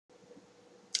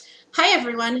Hi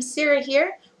everyone, Sarah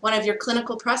here, one of your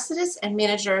clinical prosthetists and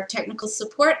manager of technical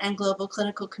support and global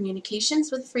clinical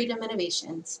communications with Freedom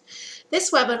Innovations.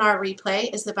 This webinar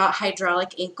replay is about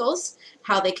hydraulic ankles,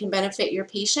 how they can benefit your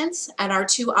patients, and our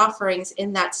two offerings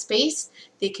in that space,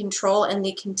 the Kintrol and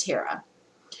the Kinterra.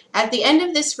 At the end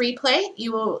of this replay,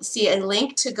 you will see a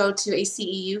link to go to a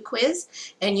CEU quiz,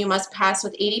 and you must pass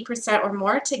with 80% or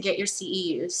more to get your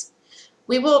CEUs.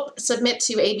 We will submit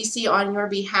to ABC on your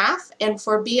behalf, and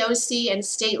for BOC and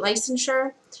state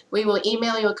licensure, we will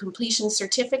email you a completion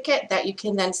certificate that you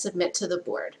can then submit to the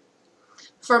board.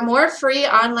 For more free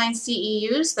online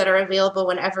CEUs that are available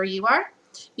whenever you are,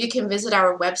 you can visit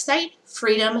our website,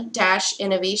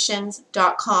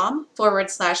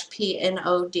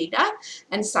 freedom-innovations.com/PNO data,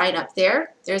 and sign up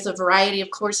there. There's a variety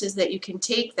of courses that you can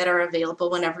take that are available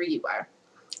whenever you are.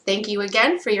 Thank you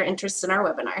again for your interest in our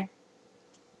webinar.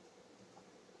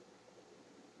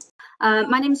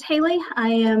 My name is Haley. I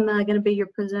am going to be your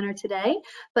presenter today.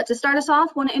 But to start us off,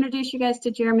 I want to introduce you guys to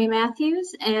Jeremy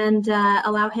Matthews and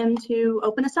allow him to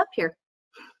open us up here.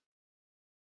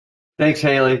 Thanks,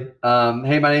 Haley.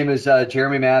 Hey, my name is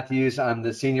Jeremy Matthews. I'm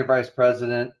the Senior Vice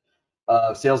President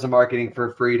of Sales and Marketing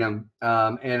for Freedom.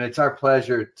 And it's our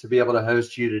pleasure to be able to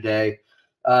host you today.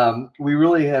 We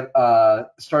really have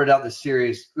started out this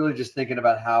series really just thinking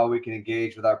about how we can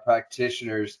engage with our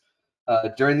practitioners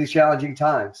during these challenging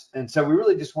times. And so we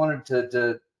really just wanted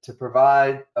to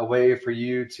provide a way for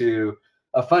you to,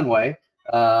 a fun way,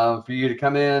 for you to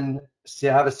come in,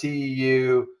 have a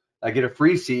CEU, get a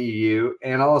free CEU,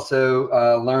 and also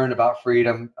learn about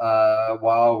Freedom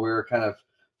while we're kind of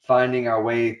finding our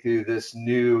way through this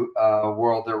new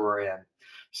world that we're in.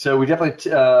 So we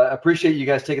definitely appreciate you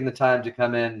guys taking the time to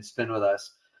come in and spend with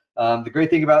us. The great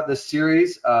thing about this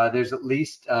series, there's at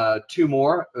least 2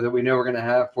 more that we know we're going to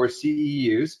have for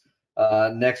CEUs.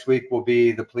 Next week will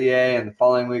be the plie, and the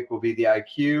following week will be the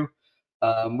IQ.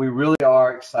 We really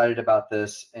are excited about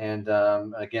this, and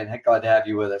again, glad to have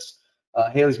you with us.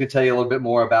 Haley's going to tell you a little bit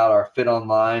more about our Fit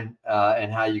Online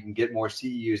and how you can get more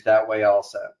CEUs that way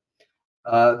also.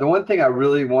 The one thing I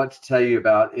really want to tell you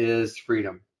about is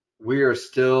Freedom. We are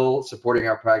still supporting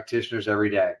our practitioners every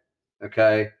day,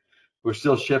 okay? We're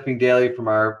still shipping daily from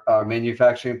our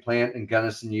manufacturing plant in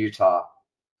Gunnison, Utah.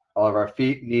 All of our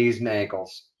feet, knees, and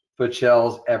ankles, foot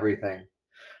shells, everything.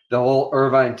 The whole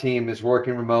Irvine team is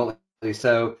working remotely.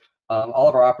 So all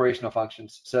of our operational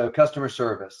functions, so customer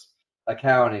service,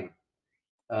 accounting,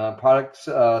 product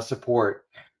support,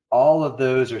 all of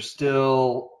those are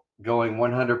still going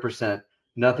 100%.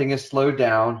 Nothing is slowed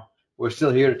down. We're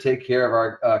still here to take care of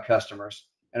our customers.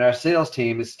 And our sales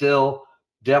team is still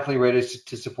definitely ready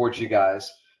to support you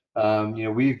guys.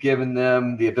 We've given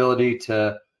them the ability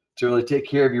to really take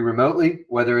care of you remotely,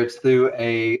 whether it's through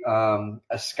a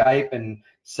Skype and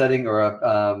setting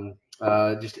or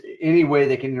just any way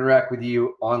they can interact with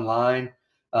you online.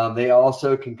 They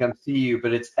also can come see you,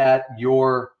 but it's at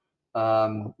your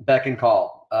beck and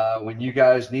call. When you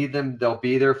guys need them, they'll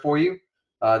be there for you.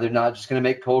 They're not just going to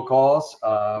make cold calls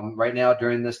right now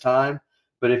during this time.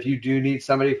 But if you do need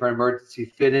somebody for emergency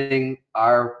fitting,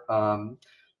 our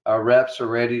reps are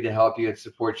ready to help you and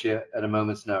support you at a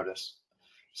moment's notice.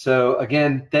 So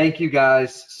again, thank you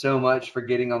guys so much for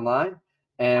getting online.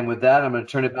 And with that, I'm going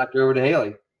to turn it back over to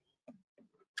Haley.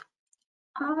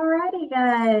 All righty,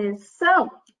 guys.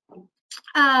 So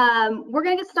we're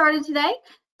going to get started today.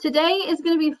 Today is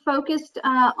going to be focused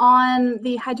on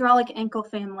the hydraulic ankle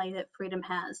family that Freedom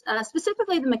has,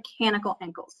 specifically the mechanical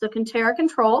ankles. So Kinterra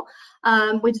Kintrol,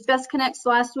 we discussed Connects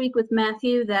last week with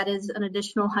Matthew. That is an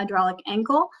additional hydraulic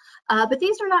ankle, but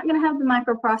these are not going to have the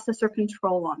microprocessor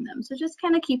control on them. So just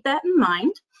kind of keep that in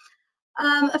mind.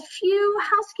 A few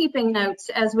housekeeping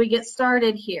notes as we get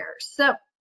started here. So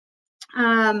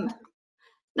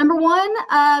number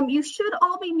one, you should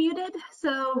all be muted,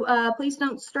 so please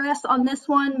don't stress on this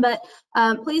one, but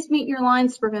please mute your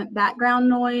lines to prevent background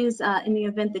noise in the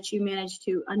event that you manage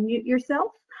to unmute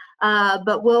yourself.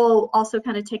 But we'll also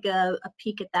kind of take a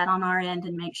peek at that on our end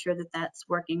and make sure that that's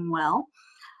working well.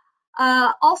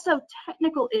 Also,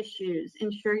 technical issues,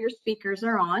 ensure your speakers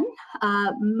are on.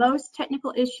 Most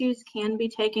technical issues can be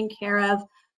taken care of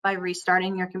by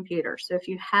restarting your computer. So if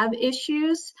you have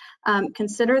issues,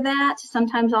 consider that.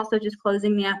 Sometimes also just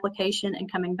closing the application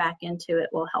and coming back into it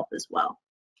will help as well.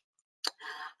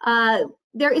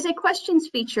 There is a questions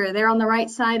feature there on the right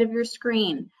side of your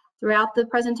screen. Throughout the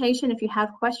presentation, if you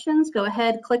have questions, go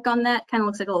ahead, click on that. Kind of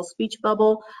looks like a little speech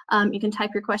bubble. You can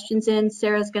type your questions in.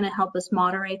 Sarah's going to help us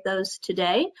moderate those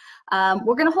today.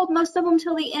 We're going to hold most of them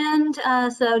till the end,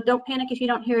 so don't panic if you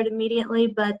don't hear it immediately,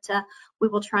 but we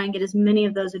will try and get as many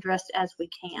of those addressed as we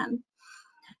can.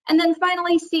 And then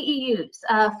finally, CEUs.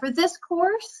 For this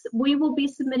course, we will be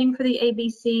submitting for the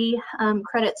ABC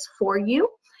credits for you.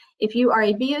 If you are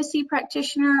a VOC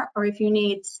practitioner, or if you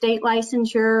need state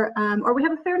licensure, or we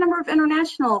have a fair number of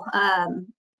international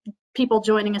people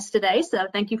joining us today, so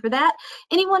thank you for that.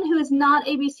 Anyone who is not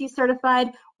ABC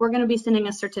certified, we're going to be sending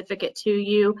a certificate to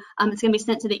you. It's going to be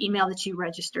sent to the email that you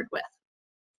registered with.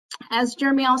 As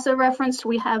Jeremy also referenced,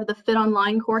 we have the Fit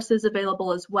Online courses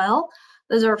available as well.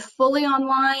 Those are fully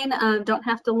online, don't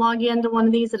have to log into one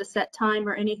of these at a set time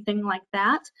or anything like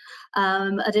that.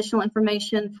 Additional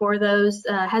information for those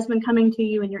has been coming to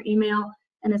you in your email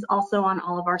and is also on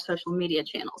all of our social media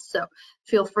channels. So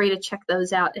feel free to check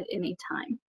those out at any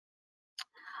time.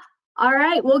 All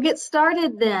right, we'll get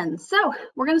started then. So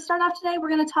we're going to start off today. We're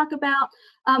going to talk about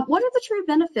what are the true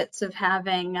benefits of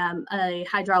having a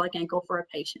hydraulic ankle for a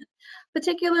patient,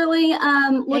 particularly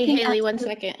looking Hey, Haley, at 1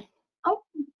 second. Oh.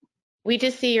 We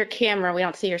just see your camera. We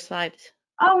don't see your slides.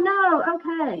 Oh no,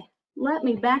 okay. Let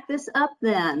me back this up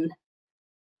then.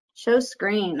 Show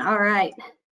screen. All right.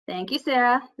 Thank you,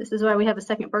 Sarah. This is why we have a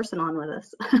second person on with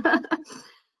us.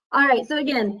 All right, so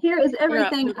again, here is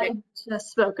everything I just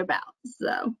spoke about.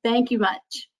 So thank you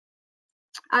much.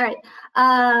 All right.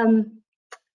 I'll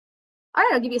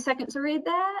give you a second to read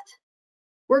that.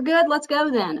 We're good, let's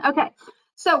go then. Okay,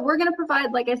 so we're gonna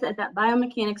provide, like I said, that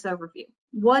biomechanics overview.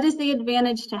 What is the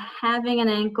advantage to having an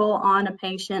ankle on a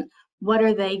patient? What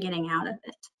are they getting out of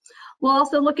it? We'll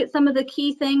also look at some of the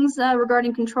key things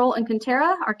regarding Kintrol and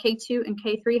Kinterra, our K2 and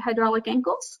K3 hydraulic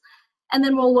ankles. And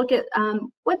then we'll look at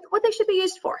what they should be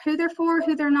used for, who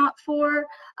they're not for,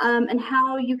 and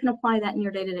how you can apply that in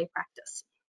your day-to-day practice.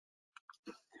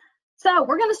 So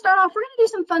we're going to start off, we're going to do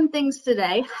some fun things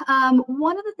today.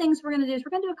 One of the things we're going to do is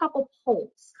we're going to do a couple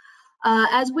polls.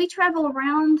 As we travel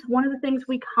around, one of the things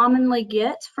we commonly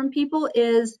get from people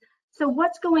is, so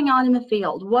what's going on in the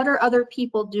field? What are other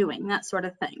people doing? That sort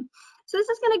of thing. So this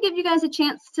is going to give you guys a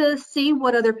chance to see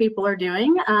what other people are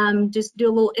doing. Just do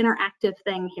a little interactive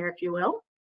thing here, if you will.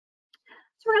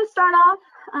 So we're going to start off,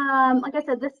 like I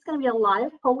said, this is going to be a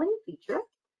live polling feature.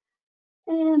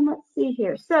 And let's see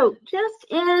here. So just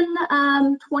in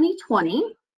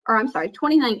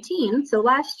 2019, so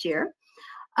last year,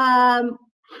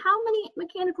 how many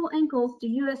mechanical ankles do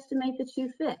you estimate that you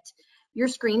fit? Your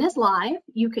screen is live.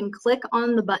 You can click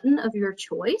on the button of your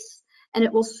choice and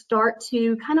it will start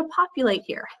to kind of populate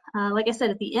here. Like I said,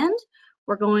 at the end,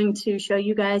 we're going to show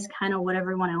you guys kind of what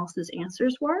everyone else's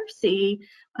answers were, see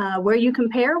where you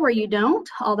compare, where you don't,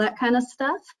 all that kind of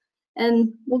stuff,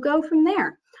 and we'll go from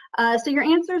there. So your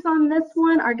answers on this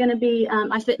one are going to be,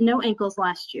 I fit no ankles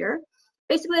last year.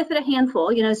 Basically, I fit a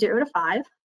handful, 0 to 5.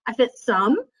 I fit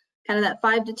some, kind of that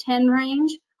 5 to 10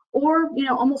 range, or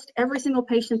almost every single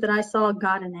patient that I saw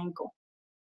got an ankle.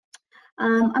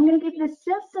 I'm going to give this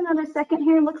just another second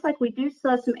here. It looks like we do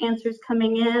still have some answers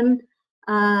coming in.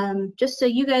 Just so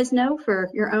you guys know, for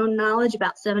your own knowledge,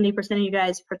 about 70% of you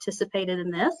guys participated in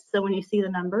this. So when you see the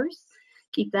numbers,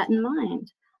 keep that in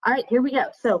mind. All right, here we go.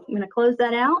 So I'm going to close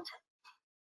that out,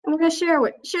 and we're going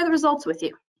to share the results with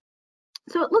you.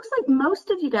 So it looks like most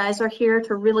of you guys are here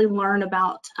to really learn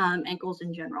about ankles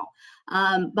in general.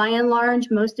 By and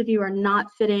large, most of you are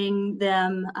not fitting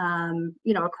them,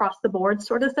 across the board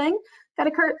sort of thing. Got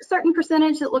a certain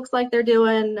percentage that looks like they're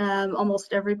doing,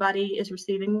 almost everybody is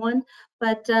receiving one,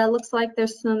 but looks like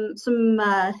there's some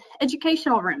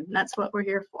educational room. That's what we're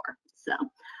here for. So,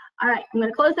 all right, I'm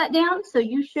going to close that down. So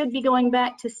you should be going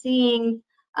back to seeing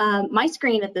my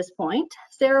screen at this point.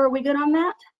 Sarah, are we good on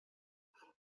that?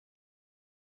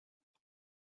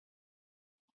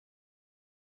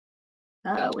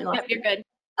 Oh, we lost. Yep, you're good.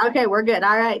 Okay, we're good.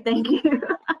 All right, thank you.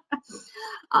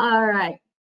 All right.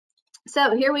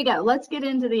 So here we go. Let's get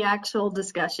into the actual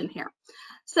discussion here.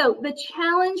 So the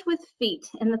challenge with feet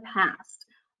in the past,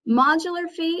 modular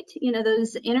feet,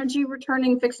 those energy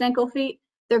returning fixed ankle feet,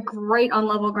 they're great on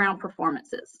level ground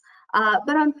performances. But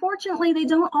unfortunately, they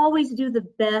don't always do the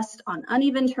best on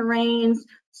uneven terrains,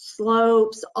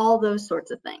 slopes, all those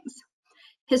sorts of things.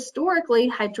 Historically,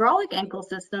 hydraulic ankle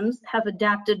systems have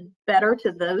adapted better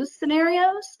to those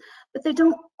scenarios, but they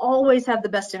don't always have the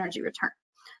best energy return.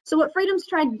 So what Freedom's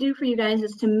tried to do for you guys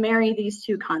is to marry these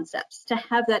two concepts, to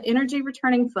have that energy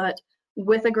returning foot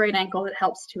with a great ankle that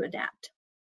helps to adapt.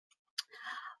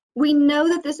 We know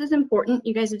that this is important.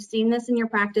 You guys have seen this in your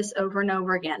practice over and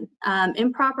over again.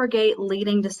 Improper gait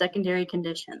leading to secondary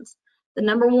conditions. The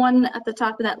number one at the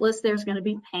top of that list there is going to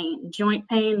be pain, joint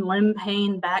pain, limb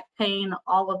pain, back pain,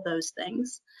 all of those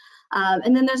things.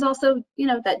 And then there's also,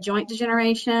 that joint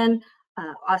degeneration,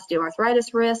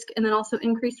 osteoarthritis risk, and then also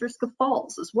increased risk of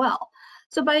falls as well.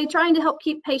 So by trying to help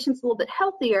keep patients a little bit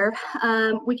healthier,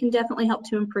 we can definitely help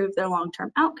to improve their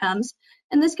long-term outcomes.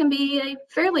 And this can be a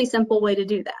fairly simple way to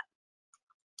do that.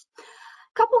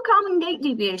 A couple common gait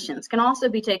deviations can also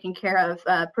be taken care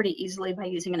of pretty easily by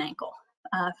using an ankle.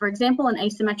 For example, an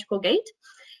asymmetrical gait.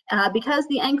 Because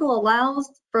the ankle allows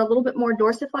for a little bit more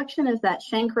dorsiflexion as that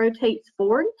shank rotates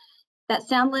forward, that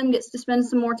sound limb gets to spend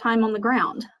some more time on the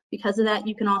ground. Because of that,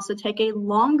 you can also take a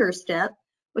longer step,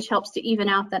 which helps to even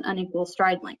out that unequal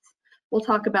stride length. We'll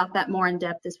talk about that more in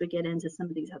depth as we get into some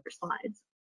of these other slides.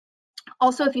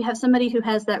 Also, if you have somebody who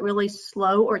has that really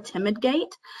slow or timid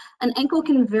gait, an ankle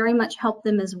can very much help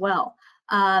them as well.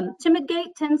 Timid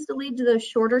gait tends to lead to those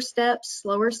shorter steps,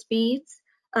 slower speeds.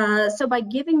 So by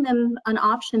giving them an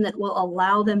option that will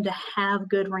allow them to have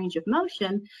good range of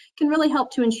motion can really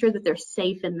help to ensure that they're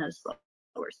safe in those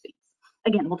slower speeds.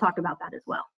 Again, we'll talk about that as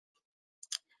well.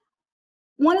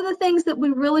 One of the things that we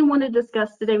really want to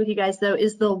discuss today with you guys, though,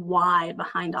 is the why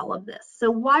behind all of this. So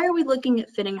why are we looking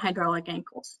at fitting hydraulic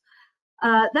ankles?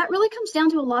 That really comes down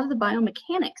to a lot of the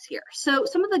biomechanics here. So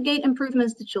some of the gait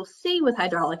improvements that you'll see with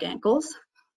hydraulic ankles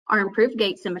are improved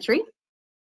gait symmetry,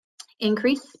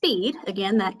 increased speed.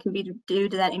 Again, that can be due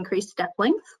to that increased step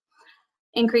length.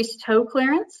 Increased toe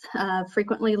clearance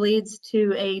frequently leads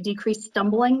to a decreased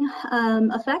stumbling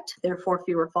effect, therefore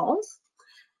fewer falls.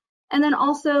 And then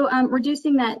also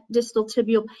reducing that distal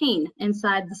tibial pain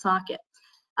inside the socket.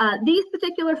 These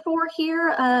particular four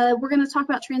here, we're going to talk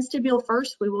about transtibial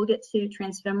first. We will get to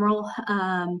transfemoral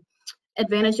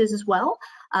advantages as well.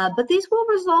 But these will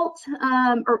result,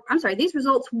 these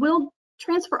results will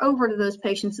transfer over to those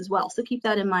patients as well. So keep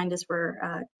that in mind as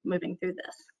we're moving through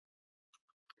this.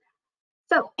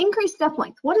 So increased step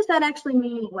length, what does that actually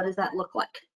mean? What does that look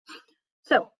like?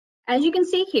 So as you can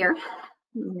see here,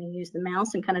 let me use the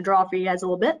mouse and kind of draw for you guys a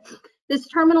little bit, this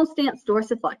terminal stance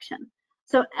dorsiflexion.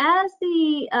 So as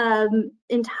the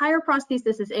entire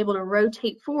prosthesis is able to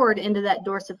rotate forward into that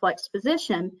dorsiflex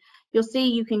position, you'll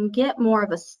see you can get more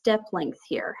of a step length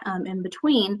here in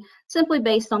between, simply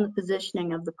based on the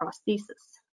positioning of the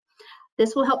prosthesis.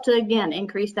 This will help to, again,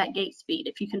 increase that gait speed.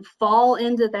 If you can fall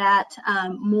into that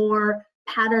more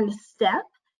patterned step,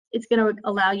 it's going to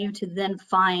allow you to then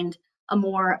find a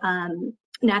more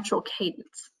natural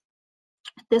cadence.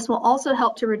 This will also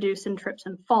help to reduce in trips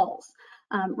and falls.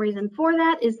 Reason for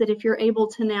that is that if you're able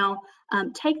to now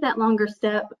take that longer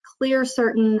step, clear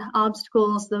certain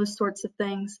obstacles, those sorts of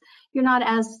things, you're not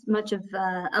as much of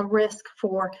a risk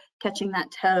for catching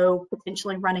that toe,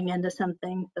 potentially running into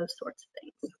something, those sorts of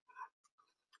things.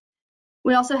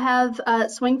 We also have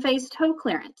swing phase toe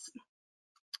clearance.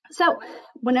 So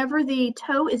whenever the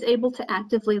toe is able to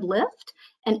actively lift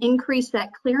and increase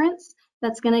that clearance,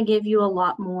 that's going to give you a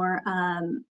lot more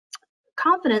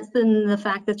confidence than the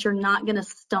fact that you're not going to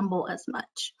stumble as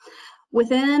much.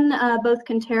 Within both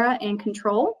Kinterra and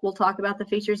Kintrol, we'll talk about the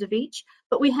features of each,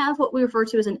 but we have what we refer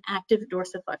to as an active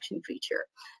dorsiflexion feature.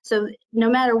 So no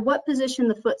matter what position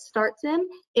the foot starts in,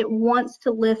 it wants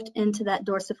to lift into that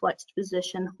dorsiflexed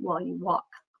position while you walk.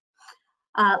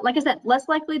 Like I said, less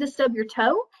likely to stub your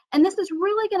toe, and this is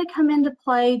really going to come into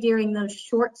play during those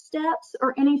short steps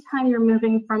or anytime you're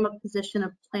moving from a position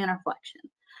of plantar flexion.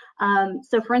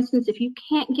 So for instance, if you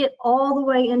can't get all the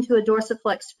way into a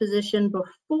dorsiflexed position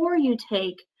before you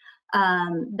take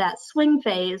that swing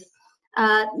phase,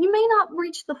 you may not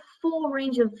reach the full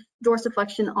range of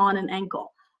dorsiflexion on an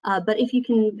ankle. But if you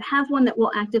can have one that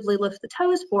will actively lift the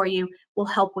toes for you, will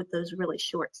help with those really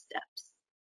short steps.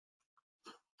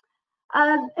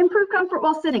 Improve comfort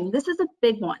while sitting. This is a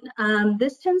big one.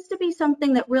 This tends to be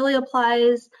something that really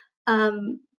applies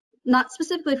not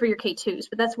specifically for your K2s,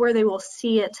 but that's where they will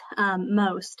see it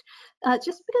most,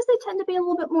 just because they tend to be a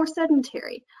little bit more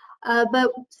sedentary.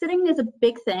 But sitting is a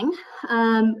big thing.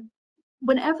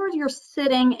 Whenever you're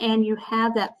sitting and you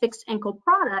have that fixed ankle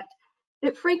product,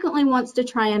 it frequently wants to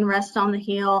try and rest on the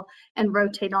heel and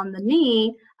rotate on the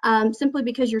knee, simply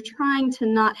because you're trying to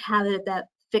not have it at that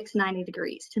fixed 90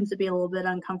 degrees. Tends to be a little bit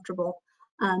uncomfortable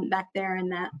back there in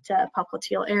that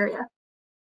popliteal area.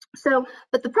 So,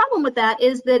 but the problem with that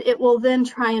is that it will then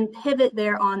try and pivot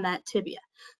there on that tibia.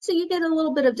 So you get a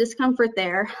little bit of discomfort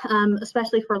there,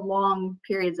 especially for long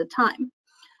periods of time.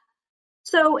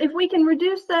 So if we can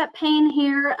reduce that pain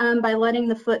here by letting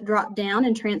the foot drop down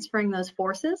and transferring those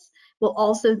forces, we'll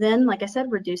also then, like I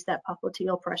said, reduce that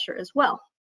popliteal pressure as well.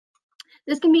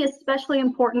 This can be especially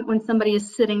important when somebody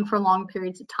is sitting for long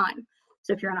periods of time.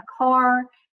 So if you're in a car,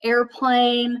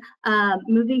 airplane,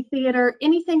 movie theater,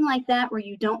 anything like that where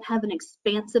you don't have an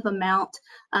expansive amount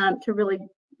to really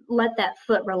let that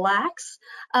foot relax,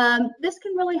 this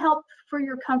can really help for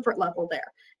your comfort level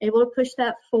there. able to push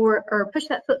that forward or push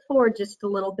that foot forward just a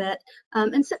little bit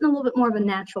and sit in a little bit more of a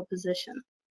natural position.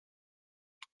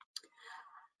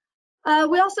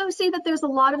 We also see that there's a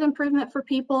lot of improvement for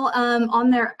people on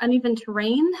their uneven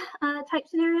terrain type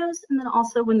scenarios, and then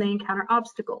also when they encounter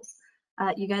obstacles.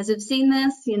 You guys have seen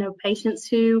this, you know, patients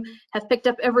who have picked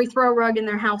up every throw rug in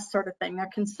their house sort of thing. They're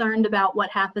concerned about what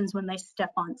happens when they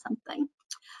step on something.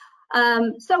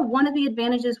 So one of the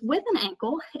advantages with an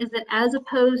ankle is that as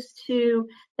opposed to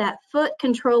that foot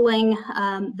controlling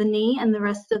the knee and the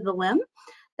rest of the limb,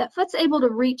 that foot's able to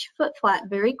reach foot flat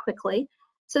very quickly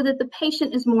so that the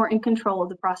patient is more in control of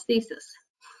the prosthesis.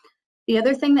 The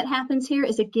other thing that happens here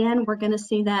is, again, we're going to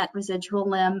see that residual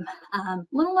limb a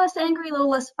little less angry, a little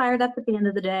less fired up at the end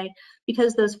of the day,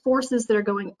 because those forces that are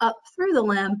going up through the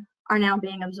limb are now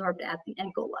being absorbed at the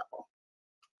ankle level.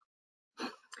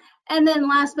 And then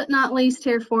last but not least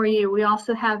here for you, we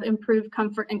also have improved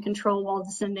comfort and control while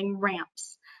descending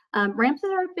ramps. Ramps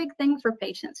are a big thing for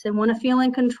patients and want to feel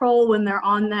in control when they're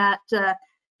on that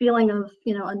feeling of,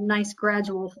 you know, a nice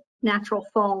gradual natural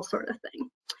fall sort of thing.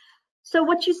 So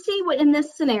what you see in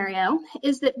this scenario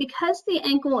is that because the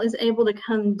ankle is able to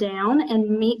come down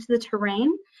and meet the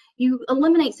terrain, you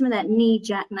eliminate some of that knee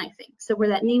jackknifing. So where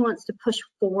that knee wants to push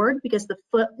forward because the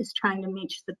foot is trying to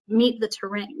meet the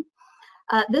terrain.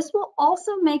 This will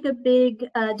also make a big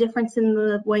difference in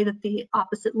the way that the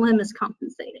opposite limb is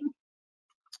compensating.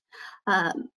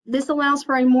 This allows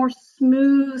for a more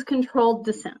smooth, controlled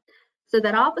descent. So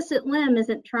that opposite limb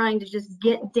isn't trying to just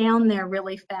get down there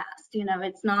really fast. You know,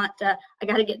 it's not, I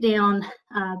got to get down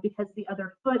because the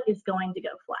other foot is going to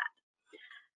go flat.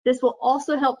 This will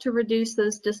also help to reduce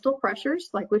those distal pressures,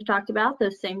 like we've talked about,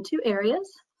 those same two areas.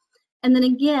 And then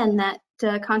again, that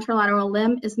contralateral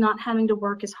limb is not having to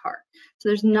work as hard. So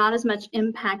there's not as much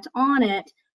impact on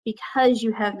it because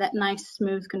you have that nice,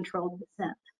 smooth, controlled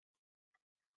descent.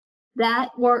 That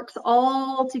works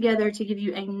all together to give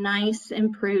you a nice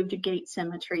improved gait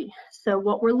symmetry. So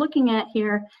what we're looking at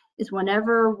here is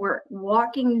whenever we're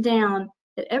walking down,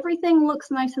 that everything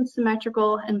looks nice and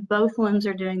symmetrical and both limbs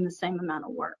are doing the same amount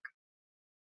of work.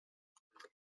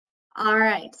 All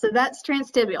right, so that's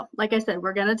transtibial. Like I said,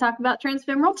 we're going to talk about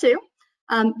transfemoral too.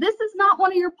 This is not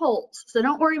one of your polls, so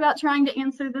don't worry about trying to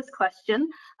answer this question,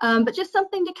 but just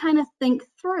something to kind of think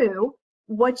through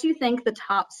what you think the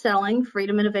top selling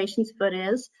Freedom Innovations foot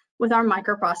is with our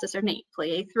microprocessor knee,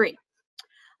 Plie 3.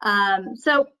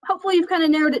 So hopefully you've kind of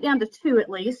narrowed it down to two at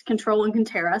least, Kintrol and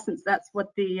Kinterra, since that's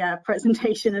what the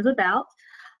presentation is about.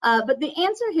 But the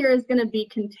answer here is going to be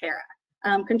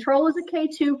Kinterra. Kintrol is a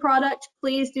K2 product.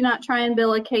 Please do not try and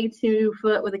build a K2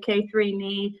 foot with a K3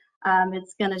 knee.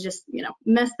 It's going to just, you know,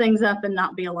 mess things up and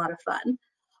not be a lot of fun.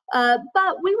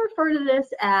 But we refer to this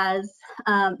as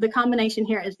the combination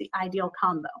here is the ideal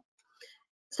combo.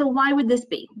 So why would this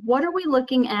be? What are we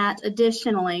looking at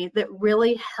additionally that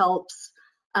really helps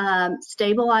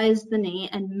stabilize the knee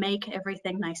and make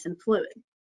everything nice and fluid?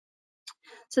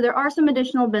 So there are some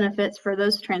additional benefits for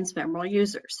those transfemoral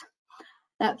users.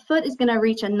 That foot is going to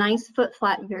reach a nice foot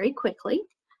flat very quickly.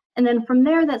 And then from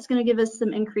there, that's going to give us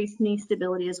some increased knee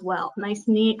stability as well. Nice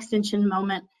knee extension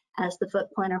moment as the foot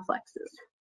plantar flexes.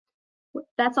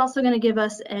 That's also going to give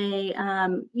us a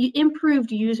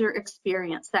improved user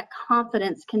experience. That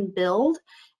confidence can build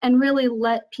and really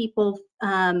let people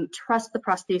trust the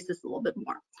prosthesis a little bit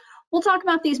more. We'll talk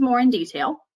about these more in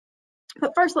detail.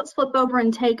 But first, let's flip over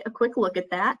and take a quick look at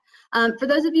that. For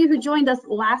those of you who joined us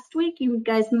last week, you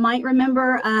guys might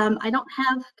remember I don't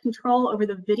have control over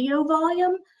the video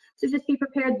volume, so just be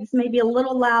prepared. This may be a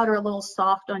little loud or a little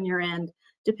soft on your end,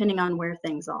 depending on where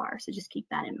things are. So just keep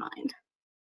that in mind.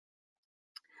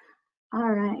 All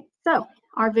right, so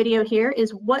our video here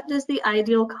is what does the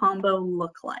ideal combo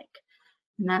look like?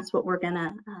 And that's what we're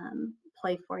gonna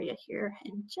play for you here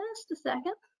in just a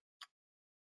second.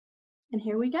 And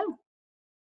here we go.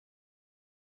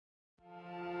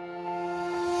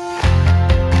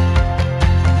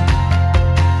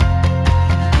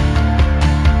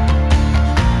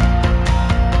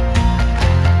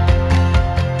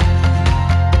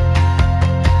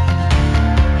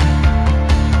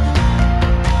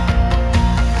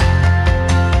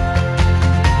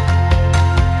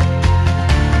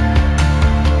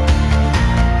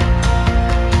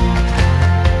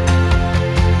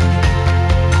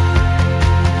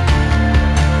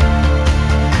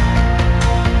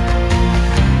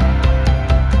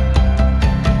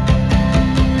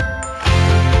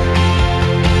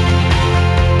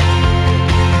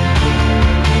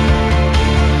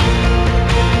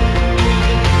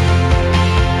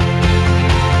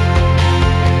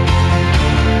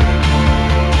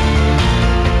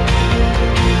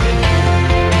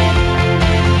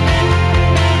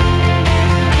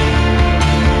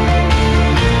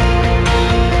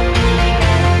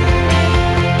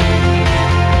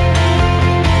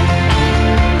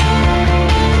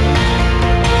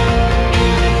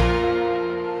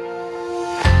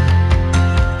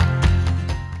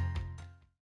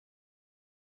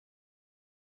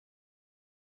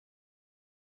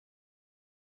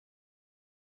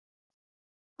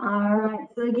 All right,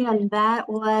 so again, that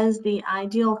was the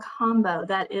ideal combo.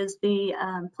 That is the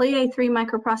Plie 3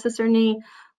 microprocessor knee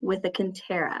with the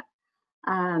Kinterra.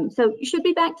 So you should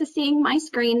be back to seeing my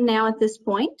screen now at this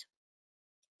point.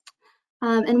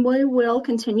 And we will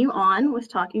continue on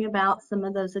with talking about some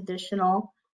of those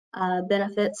additional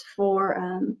benefits for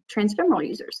transfemoral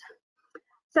users.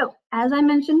 So as I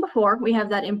mentioned before, we have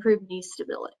that improved knee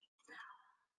stability.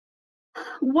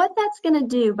 What that's going to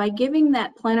do by giving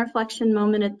that plantar flexion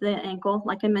moment at the ankle,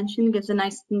 like I mentioned, gives a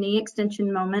nice knee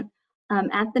extension moment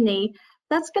at the knee.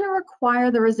 That's going to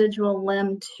require the residual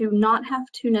limb to not have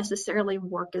to necessarily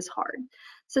work as hard.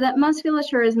 So that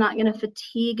musculature is not going to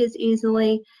fatigue as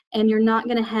easily, and you're not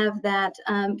going to have that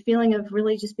feeling of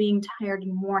really just being tired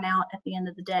and worn out at the end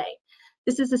of the day.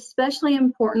 This is especially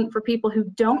important for people who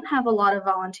don't have a lot of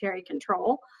voluntary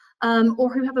control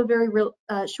or who have a very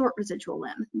short residual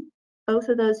limb. Both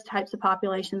of those types of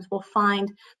populations will find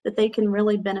that they can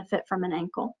really benefit from an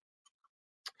ankle.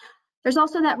 There's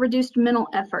also that reduced mental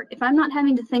effort. If I'm not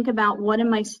having to think about what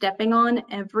am I stepping on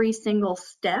every single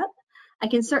step, I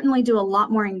can certainly do a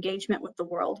lot more engagement with the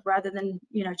world rather than,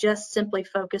 just simply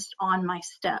focused on my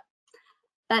step.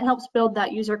 That helps build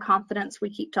that user confidence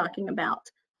we keep talking about.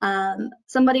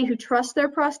 Somebody who trusts their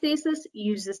prosthesis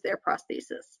uses their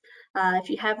prosthesis. If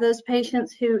you have those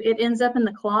patients who it ends up in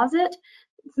the closet,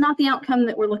 it's not the outcome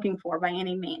that we're looking for by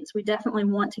any means. We definitely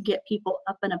want to get people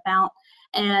up and about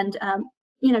and,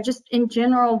 just in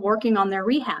general working on their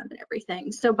rehab and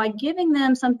everything. So by giving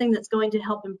them something that's going to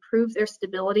help improve their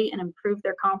stability and improve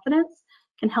their confidence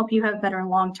can help you have better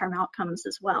long-term outcomes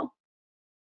as well.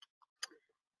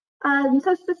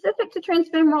 So specific to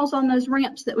transfemorals on those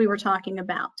ramps that we were talking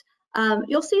about,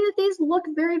 you'll see that these look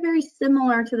very, very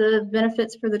similar to the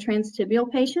benefits for the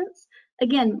transtibial patients.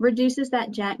 Again, reduces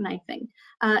that jackknifing.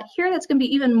 Here, that's going to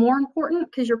be even more important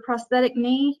because your prosthetic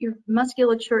knee, your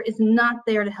musculature is not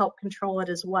there to help control it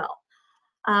as well.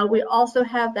 We also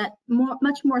have that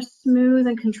much more smooth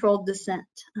and controlled descent.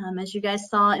 As you guys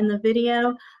saw in the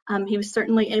video, he was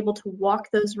certainly able to walk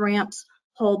those ramps,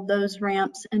 hold those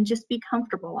ramps, and just be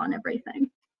comfortable on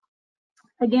everything.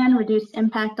 Again, reduced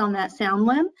impact on that sound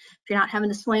limb. If you're not having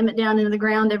to slam it down into the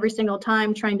ground every single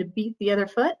time trying to beat the other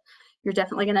foot, you're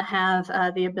definitely going to have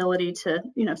the ability to,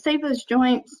 save those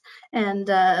joints and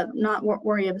not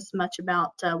worry as much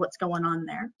about what's going on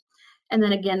there. And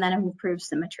then again, that improves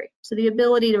symmetry. So the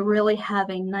ability to really have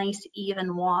a nice,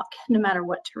 even walk, no matter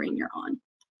what terrain you're on.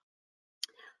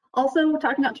 Also, we're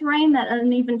talking about terrain, that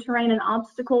uneven terrain and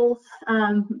obstacles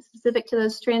specific to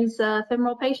those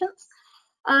transfemoral patients.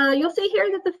 You'll see here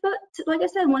that the foot, like I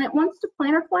said, when it wants to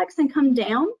plantar flex and come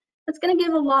down, it's going to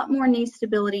give a lot more knee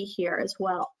stability here as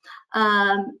well.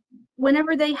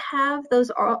 Whenever they have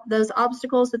those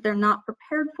obstacles that they're not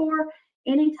prepared for,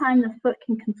 anytime the foot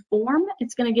can conform,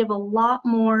 it's going to give a lot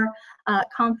more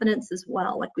confidence as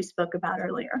well, like we spoke about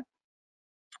earlier.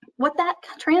 What that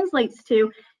translates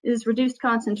to is reduced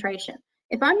concentration.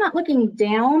 If I'm not looking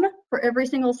down for every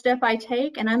single step I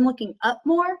take and I'm looking up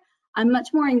more, I'm much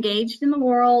more engaged in the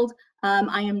world.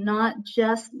 I am not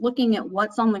just looking at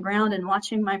what's on the ground and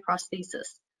watching my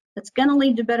prosthesis. That's going to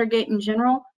lead to better gait in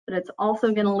general, but it's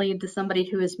also going to lead to somebody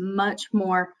who is much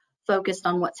more focused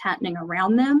on what's happening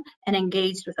around them and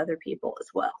engaged with other people as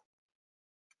well.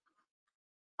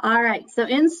 All right, so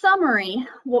in summary,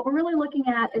 what we're really looking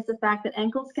at is the fact that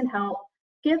ankles can help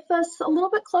give us a little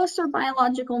bit closer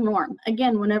biological norm.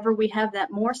 Again, whenever we have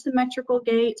that more symmetrical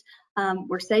gait,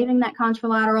 we're saving that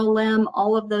contralateral limb,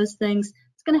 all of those things,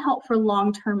 it's going to help for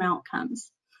long-term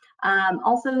outcomes.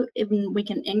 Also, we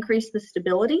can increase the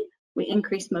stability, we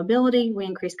increase mobility, we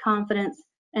increase confidence,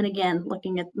 and again,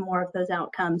 looking at more of those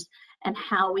outcomes and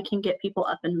how we can get people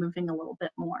up and moving a little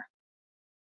bit more.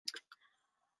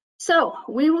 So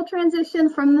we will transition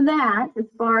from that as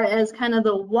far as kind of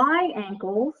the why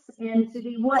ankles into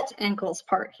the what ankles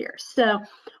part here. So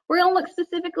we're going to look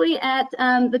specifically at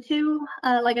the two,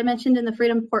 like I mentioned in the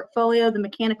Freedom portfolio, the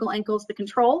mechanical ankles, the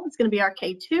Kintrol, it's going to be our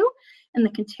K2, and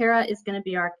the Kinterra is going to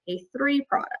be our K3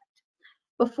 product.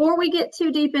 Before we get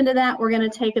too deep into that, we're going to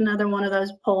take another one of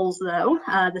those polls though.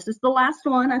 This is the last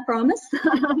one, I promise.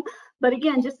 But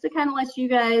again, just to kind of let you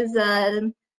guys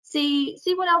see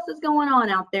what else is going on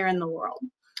out there in the world.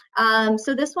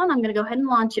 So this one, I'm going to go ahead and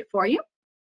launch it for you.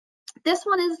 This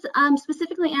one is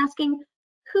specifically asking,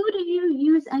 who do you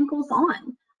use ankles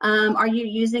on? Are you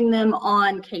using them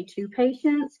on K2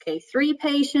 patients, K3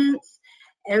 patients,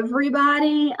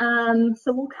 everybody?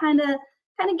 So we'll kind of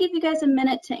give you guys a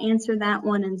minute to answer that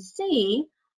one and see.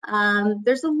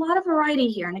 There's a lot of variety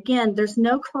here, and again, there's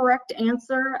no correct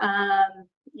answer.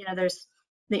 There's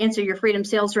the answer your Freedom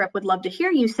sales rep would love to hear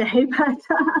you say, but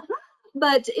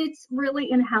but it's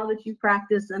really in how that you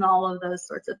practice and all of those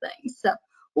sorts of things. So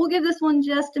we'll give this one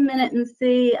just a minute and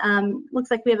see.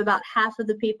 Looks like we have about half of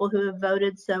the people who have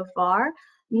voted so far.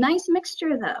 Nice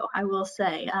mixture, though, I will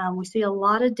say. We see a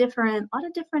lot of different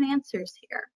answers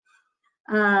here.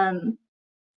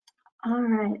 All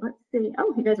right, let's see.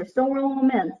 Oh, you guys are still rolling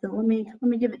them in. So let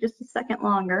me give it just a second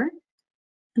longer,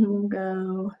 and we'll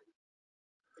go.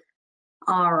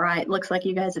 All right, looks like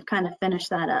you guys have kind of finished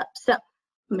that up. So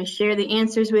let me share the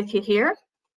answers with you here.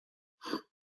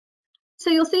 So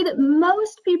you'll see that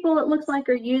most people, it looks like,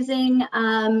 are using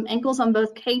ankles on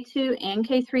both K2 and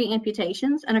K3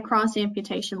 amputations and across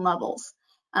amputation levels.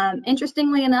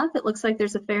 Interestingly enough, it looks like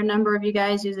there's a fair number of you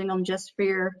guys using them just for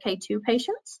your K2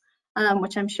 patients,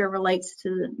 which I'm sure relates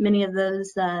to many of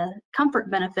those comfort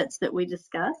benefits that we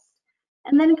discussed.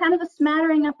 And then kind of a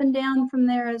smattering up and down from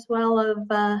there as well of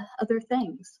other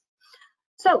things.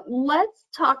 So let's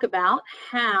talk about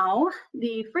how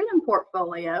the Freedom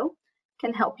portfolio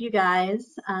can help you guys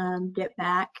get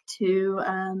back to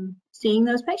seeing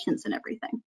those patients and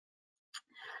everything.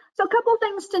 So a couple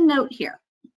things to note here.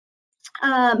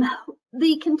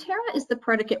 The Kinterra is the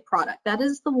predicate product. That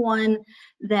is the one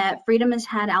that Freedom has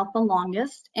had out the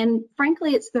longest. And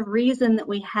frankly, it's the reason that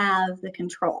we have the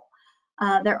Kintrol.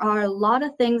 There are a lot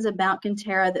of things about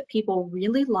Kinterra that people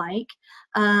really like,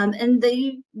 and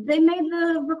they made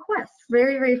the request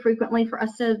very, very frequently for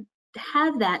us to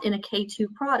have that in a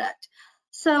K2 product.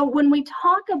 So when we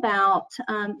talk about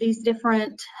these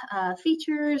different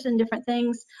features and different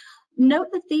things, note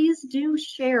that these do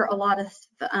share a lot of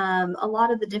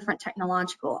the different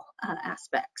technological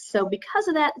aspects. So because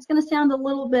of that, it's going to sound a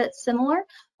little bit similar,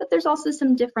 but there's also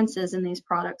some differences in these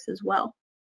products as well.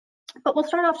 But we'll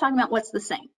start off talking about what's the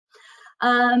same.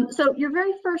 So your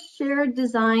very first shared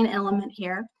design element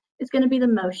here is going to be the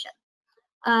motion.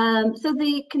 So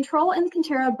the Kintrol and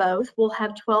Kinterra both will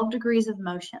have 12 degrees of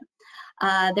motion.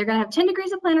 They're going to have 10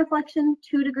 degrees of plantar flexion,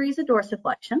 2 degrees of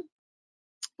dorsiflexion.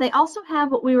 They also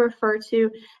have what we refer to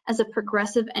as a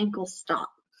progressive ankle stop.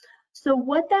 So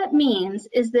what that means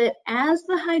is that as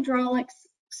the hydraulics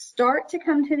start to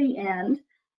come to the end,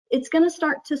 it's going to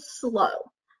start to slow.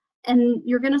 And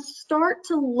you're going to start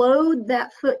to load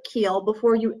that foot keel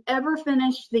before you ever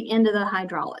finish the end of the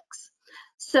hydraulics.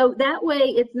 So that way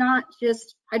it's not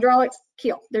just hydraulics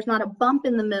keel. There's not a bump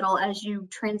in the middle as you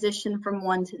transition from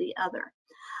one to the other.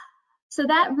 So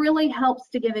that really helps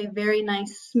to give a very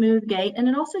nice smooth gait, and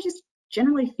it also just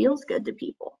generally feels good to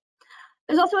people.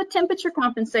 There's also a temperature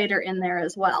compensator in there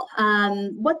as well.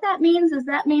 What that means is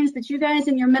that you guys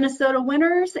in your Minnesota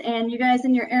winters and you guys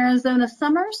in your Arizona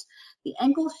summers, the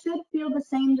ankle should feel the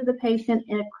same to the patient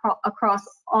across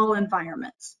all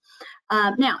environments.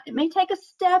 Now, it may take a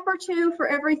step or two for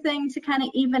everything to kind of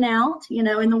even out. You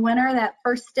know, in the winter, that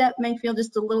first step may feel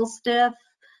just a little stiff.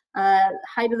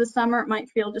 Height of the summer, it might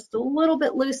feel just a little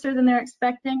bit looser than they're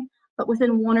expecting, but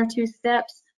within 1 or 2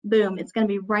 steps, boom, it's going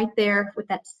to be right there with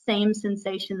that same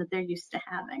sensation that they're used to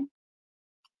having.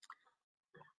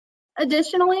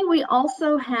 Additionally, we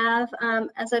also have,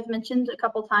 as I've mentioned a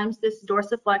couple times, this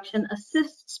dorsiflexion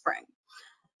assist spring.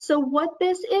 So what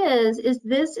this is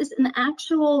an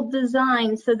actual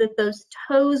design so that those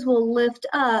toes will lift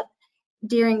up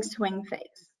during swing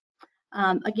phase.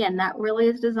 Again, that really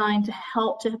is designed to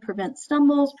help to prevent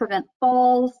stumbles, prevent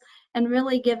falls, and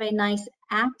really give a nice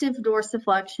active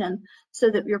dorsiflexion so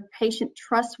that your patient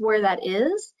trusts where that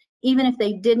is, even if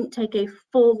they didn't take a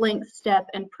full length step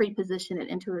and pre-position it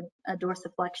into a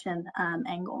dorsiflexion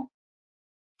angle.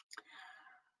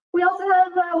 We also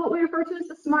have what we refer to as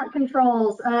the smart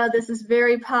controls. This is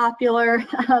very popular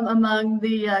among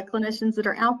the clinicians that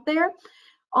are out there.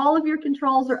 All of your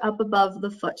controls are up above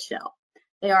the foot shell.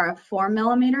 They are a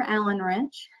 4mm Allen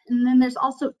wrench, and then there's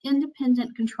also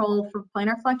independent control for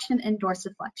plantar flexion and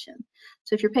dorsiflexion.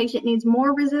 So if your patient needs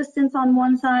more resistance on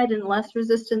one side and less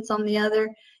resistance on the other,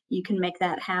 you can make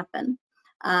that happen.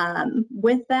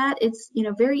 With that, it's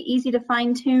very easy to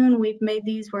fine tune. We've made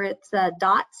these where it's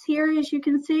dots here, as you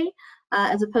can see,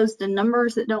 as opposed to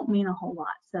numbers that don't mean a whole lot.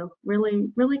 So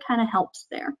really kind of helps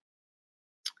there.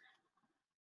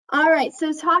 All right,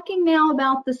 so talking now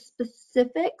about the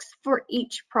specifics for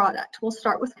each product. We'll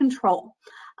start with Kintrol.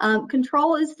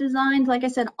 Kintrol is designed, like I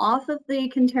said, off of the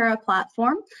Kinterra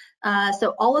platform.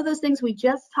 So all of those things we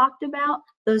just talked about,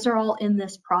 those are all in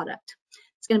this product.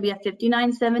 It's going to be a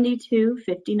 5972,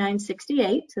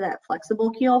 5968, so that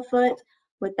flexible keel foot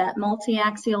with that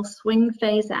multi-axial swing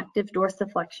phase active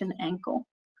dorsiflexion ankle.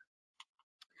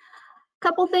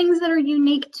 Couple things that are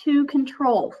unique to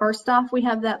Kintrol. First off, we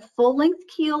have that full length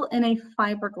keel in a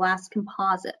fiberglass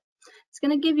composite. It's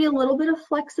going to give you a little bit of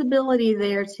flexibility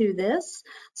there to this,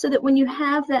 so that when you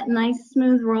have that nice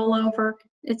smooth rollover,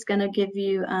 it's going to give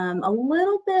you a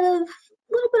little bit of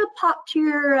pop to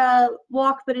your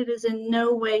walk, but it is in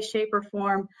no way, shape, or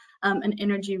form an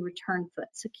energy return foot.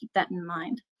 So keep that in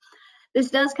mind. This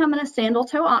does come in a sandal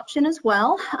toe option as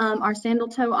well. Our sandal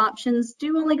toe options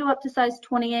do only go up to size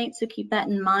 28, so keep that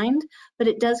in mind, but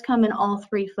it does come in all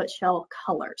 3 foot shell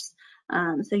colors.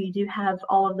 So you do have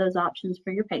all of those options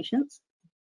for your patients.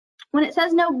 When it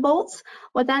says no bolts,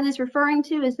 what that is referring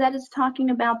to is that it's talking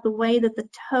about the way that the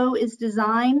toe is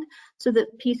designed so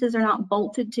that pieces are not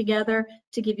bolted together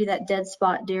to give you that dead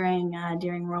spot during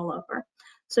rollover.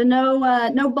 So no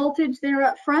boltage there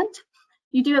up front.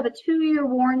 You do have a 2-year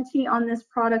warranty on this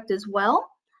product as well,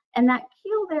 and that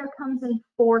keel there comes in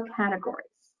 4 categories.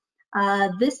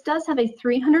 This does have a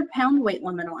 300-pound weight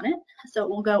limit on it, so it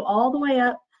will go all the way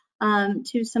up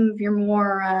to some of your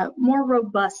more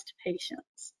robust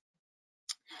patients.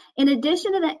 In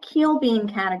addition to that keel being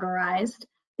categorized,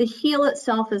 the heel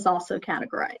itself is also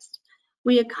categorized.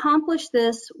 We accomplish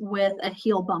this with a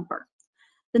heel bumper.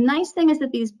 The nice thing is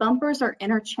that these bumpers are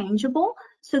interchangeable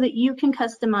so that you can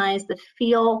customize the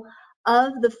feel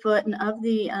of the foot and of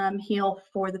the heel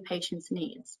for the patient's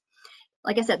needs.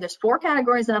 Like I said, there's 4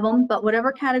 categories of them, but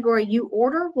whatever category you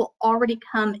order will already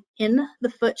come in the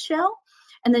foot shell,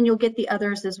 and then you'll get the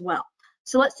others as well.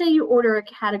 So let's say you order a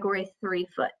category 3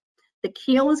 foot. The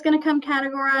keel is going to come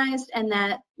categorized, and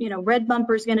that red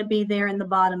bumper is going to be there in the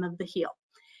bottom of the heel.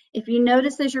 If you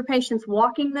notice as your patient's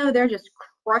walking though, they're just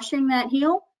crushing that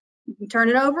heel, you can turn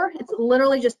it over. It's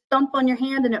literally just thump on your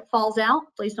hand and it falls out.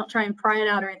 Please don't try and pry it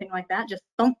out or anything like that. Just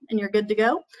thump and you're good to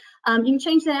go. You can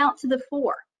change that out to the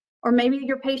 4. Or maybe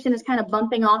your patient is kind of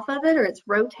bumping off of it, or it's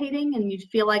rotating and you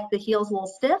feel like the heel's a little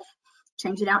stiff.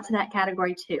 Change it out to that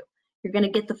category 2. You're going to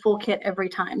get the full kit every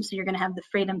time, so you're going to have the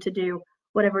freedom to do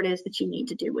whatever it is that you need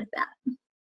to do with that.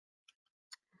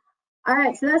 All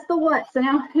right, so that's the what. So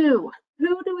now who?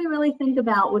 Who do we really think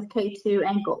about with K2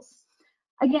 ankles?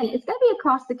 Again, it's going to be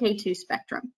across the K2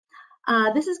 spectrum.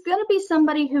 This is going to be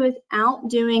somebody who is out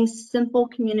doing simple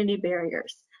community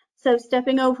barriers. So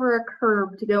stepping over a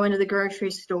curb to go into the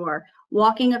grocery store,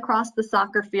 walking across the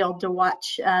soccer field to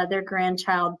watch their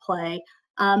grandchild play,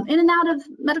 in and out of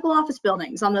medical office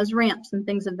buildings on those ramps and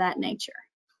things of that nature.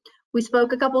 We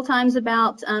spoke a couple times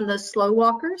about those slow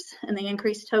walkers and the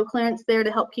increased toe clearance there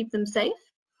to help keep them safe.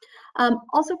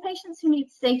 Also patients who need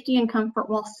safety and comfort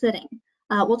while sitting.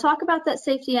 We'll talk about that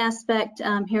safety aspect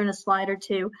here in a slide or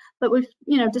two, but we've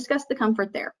discussed the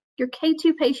comfort there. Your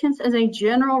K2 patients, as a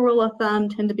general rule of thumb,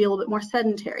 tend to be a little bit more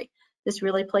sedentary. This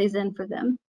really plays in for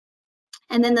them.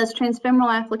 And then those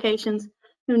transfemoral applications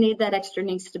who need that extra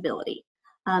knee stability.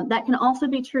 That can also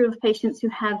be true of patients who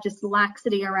have just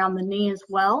laxity around the knee as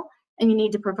well, and you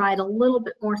need to provide a little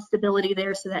bit more stability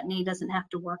there so that knee doesn't have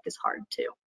to work as hard too.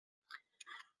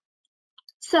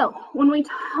 So when we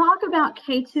talk about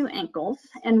K2 ankles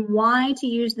and why to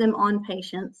use them on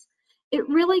patients, it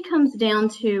really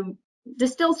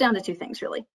distills down to 2 things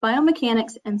really: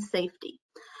 biomechanics and safety.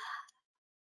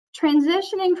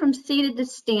 Transitioning from seated to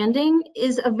standing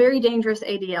is a very dangerous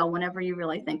ADL whenever you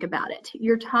really think about it.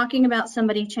 You're talking about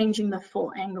somebody changing the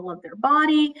full angle of their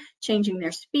body, changing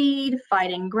their speed,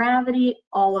 fighting gravity,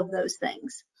 all of those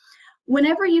things.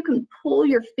 Whenever you can pull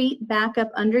your feet back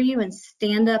up under you and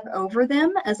stand up over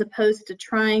them, as opposed to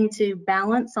trying to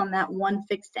balance on that one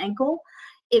fixed ankle,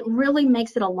 it really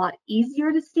makes it a lot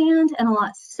easier to stand and a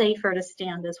lot safer to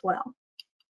stand as well.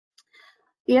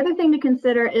 The other thing to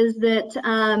consider is that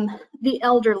the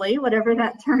elderly, whatever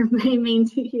that term may mean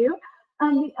to you,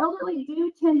 the elderly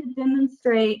do tend to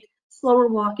demonstrate slower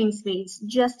walking speeds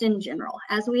just in general.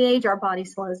 As we age, our body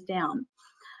slows down.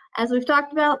 As we've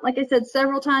talked about, like I said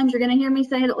several times, you're going to hear me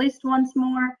say it at least once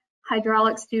more,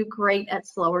 hydraulics do great at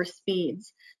slower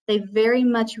speeds. They very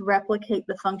much replicate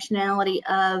the functionality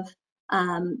of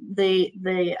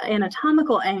the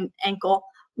anatomical ankle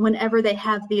whenever they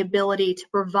have the ability to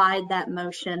provide that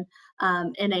motion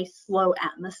in a slow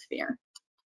atmosphere.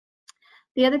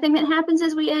 The other thing that happens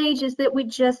as we age is that we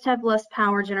just have less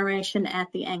power generation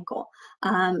at the ankle.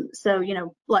 So,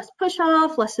 less push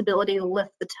off, less ability to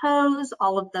lift the toes,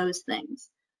 all of those things.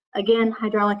 Again,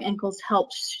 hydraulic ankles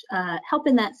help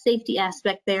in that safety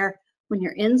aspect there. When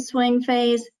you're in swing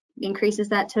phase, increases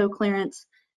that toe clearance,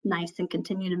 nice, and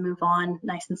continue to move on,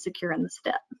 nice and secure in the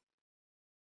step.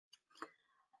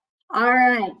 All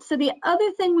right, so the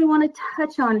other thing we want to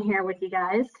touch on here with you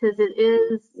guys, because it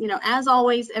is, as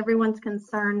always, everyone's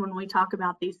concern when we talk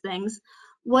about these things,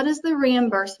 what does the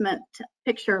reimbursement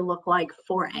picture look like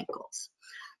for ankles?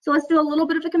 So let's do a little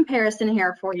bit of a comparison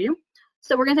here for you.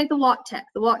 So we're going to take the Walk Tech.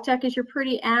 The Walk Tech is your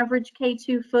pretty average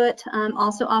K2 foot,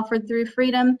 also offered through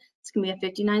Freedom. It's going to be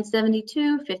a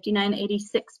 $59.72,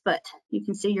 $59.86 foot. You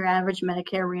can see your average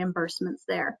Medicare reimbursements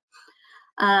there.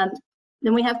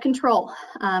 Then we have Kintrol.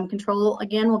 Kintrol,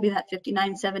 again, will be that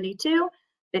 $59.72,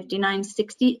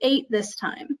 $59.68 this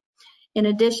time. In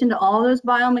addition to all those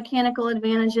biomechanical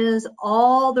advantages,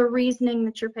 all the reasoning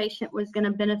that your patient was going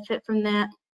to benefit from that,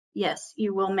 yes,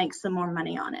 you will make some more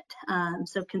money on it.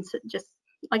 So just,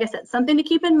 like I said, something to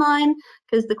keep in mind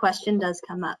because the question does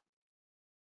come up.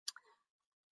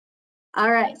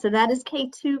 All right, so that is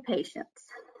K2 patients.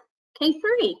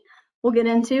 K3 we'll get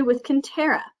into with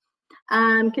Kinterra.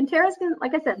 Kinterra is,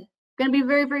 like I said, going to be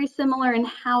very, very similar in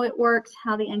how it works,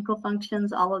 how the ankle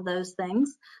functions, all of those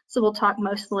things. So we'll talk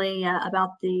mostly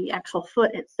about the actual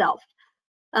foot itself.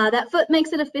 That foot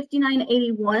makes it a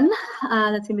 $59.81.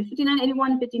 That's going to be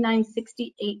 $59.81,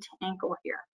 $59.68 ankle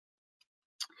here.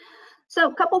 So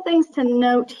a couple things to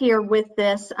note here with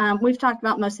this. We've talked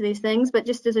about most of these things, but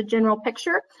just as a general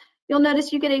picture, you'll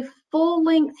notice you get a full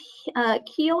length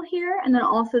heel here and then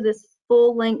also this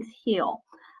full length heel.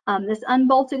 This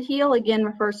unbolted heel, again,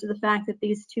 refers to the fact that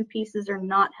these two pieces are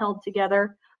not held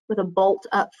together with a bolt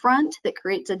up front that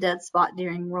creates a dead spot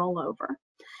during rollover.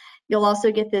 You'll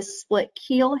also get this split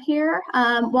keel here.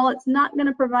 While it's not going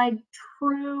to provide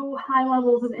true high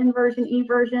levels of inversion,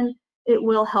 eversion, it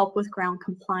will help with ground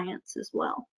compliance as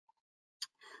well.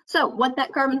 So what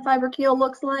that carbon fiber keel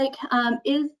looks like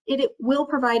is it will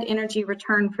provide energy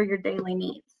return for your daily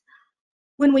needs.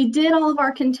 When we did all of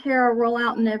our Kinterra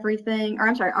rollout and everything, or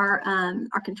I'm sorry, our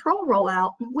Kintrol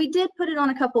rollout, we did put it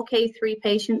on a couple K3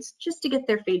 patients just to get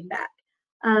their feedback.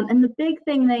 And the big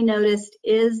thing they noticed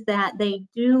is that they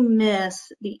do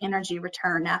miss the energy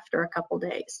return after a couple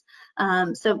days.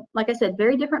 So like I said,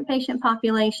 very different patient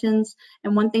populations.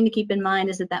 And one thing to keep in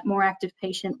mind is that that more active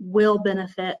patient will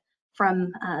benefit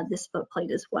from this foot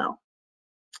plate as well.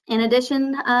 In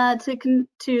addition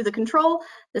to the Kintrol,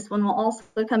 this one will also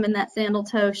come in that sandal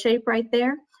toe shape right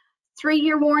there.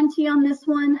 3-year warranty on this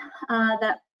one.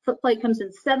 That foot plate comes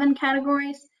in 7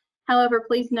 categories. However,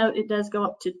 please note it does go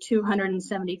up to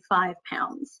 275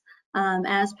 pounds.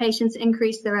 As patients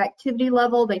increase their activity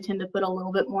level, they tend to put a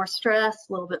little bit more stress,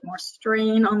 a little bit more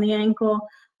strain on the ankle.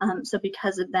 So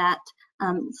because of that,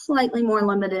 slightly more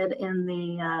limited in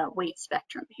the weight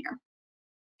spectrum here.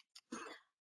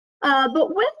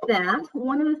 But with that,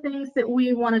 one of the things that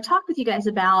we want to talk with you guys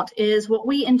about is what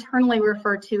we internally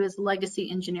refer to as legacy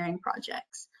engineering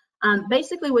projects.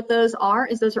 Basically what those are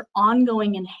is those are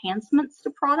ongoing enhancements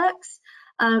to products.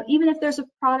 Even if there's a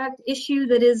product issue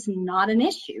that is not an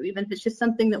issue, even if it's just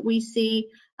something that we see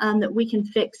that we can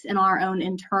fix in our own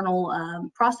internal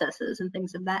processes and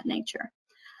things of that nature.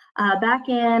 Back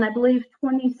in, I believe,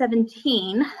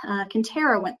 2017,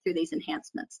 Kinterra went through these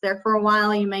enhancements. There for a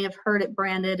while, you may have heard it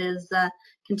branded as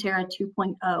Kinterra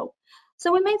 2.0.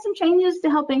 So we made some changes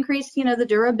to help increase, the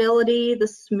durability, the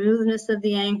smoothness of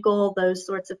the ankle, those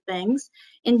sorts of things.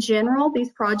 In general,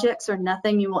 these projects are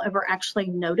nothing you will ever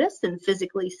actually notice and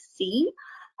physically see,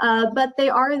 but they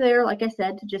are there, like I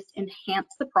said, to just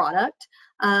enhance the product.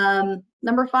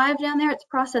 Number 5 down there, it's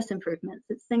process improvements.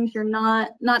 It's things you're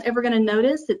not ever going to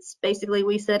notice. It's basically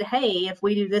we said, hey, if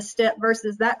we do this step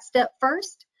versus that step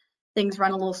first, things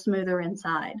run a little smoother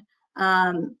inside.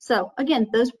 So again,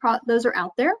 those are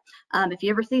out there. If you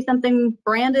ever see something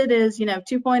branded as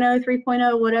 2.0,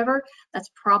 3.0, whatever, that's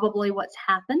probably what's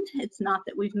happened. It's not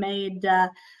that we've made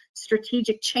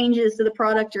strategic changes to the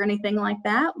product or anything like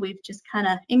that. We've just kind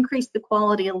of increased the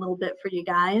quality a little bit for you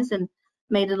guys and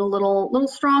made it a little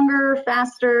stronger,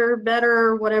 faster,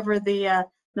 better, whatever the $1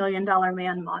 Million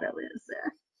Man motto is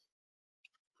there.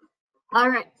 All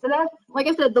right, so that's, like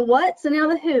I said, the what, so now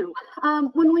the who.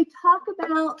 When we talk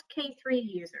about K3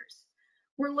 users,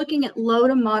 we're looking at low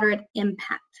to moderate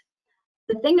impact.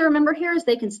 The thing to remember here is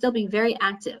they can still be very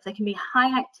active. They can be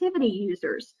high activity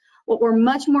users. What we're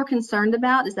much more concerned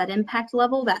about is that impact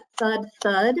level, that thud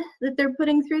that they're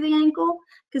putting through the ankle,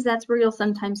 because that's where you'll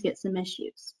sometimes get some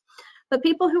issues. But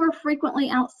people who are frequently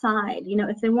outside,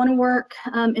 if they want to work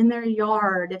in their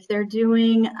yard, if they're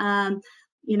doing,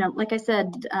 like I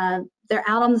said, they're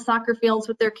out on the soccer fields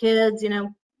with their kids,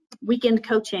 weekend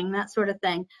coaching, that sort of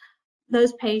thing.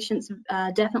 Those patients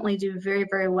definitely do very,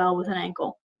 very well with an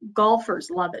ankle. Golfers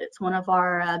love it. It's one of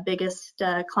our biggest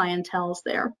clienteles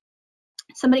there.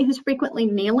 Somebody who's frequently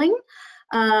kneeling.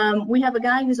 We have a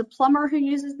guy who's a plumber who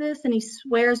uses this, and he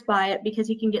swears by it because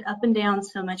he can get up and down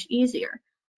so much easier.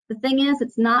 The thing is,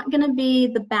 it's not going to be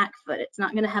the back foot. It's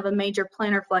not going to have a major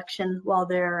plantar flexion while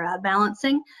they're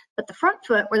balancing, but the front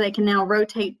foot, where they can now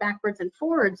rotate backwards and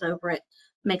forwards over it,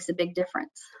 makes a big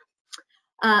difference.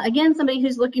 Again, somebody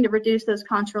who's looking to reduce those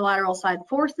contralateral side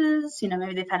forces,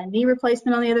 maybe they've had a knee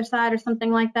replacement on the other side or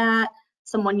something like that.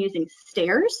 Someone using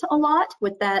stairs a lot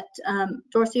with that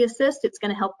dorsi assist, it's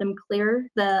going to help them clear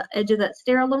the edge of that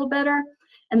stair a little better.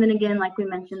 And then again, like we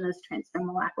mentioned, those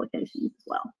transfemoral applications as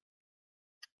well.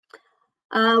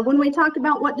 When we talk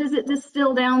about what does it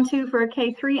distill down to for a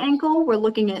K3 ankle, we're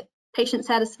looking at patient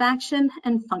satisfaction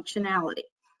and functionality.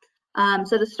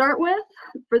 So to start with,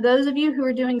 for those of you who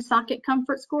are doing socket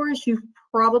comfort scores, you've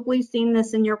probably seen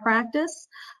this in your practice.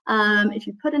 If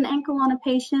you put an ankle on a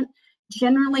patient,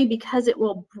 generally because it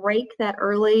will break that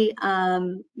early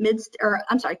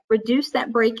reduce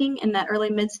that breaking in that early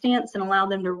mid stance and allow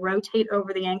them to rotate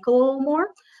over the ankle a little more,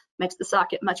 makes the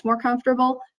socket much more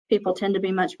comfortable. People tend to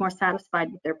be much more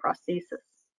satisfied with their prosthesis.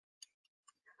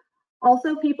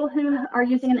 Also, people who are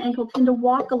using an ankle tend to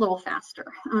walk a little faster.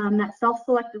 That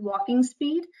self-selected walking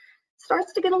speed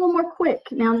starts to get a little more quick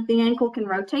now that the ankle can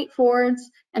rotate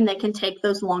forwards and they can take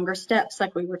those longer steps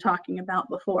like we were talking about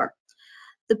before.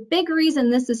 The big reason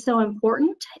this is so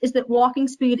important is that walking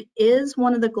speed is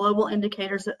one of the global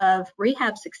indicators of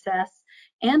rehab success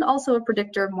and also a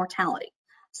predictor of mortality.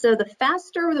 So the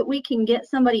faster that we can get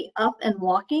somebody up and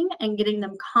walking and getting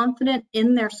them confident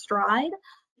in their stride,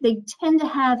 they tend to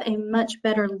have a much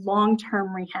better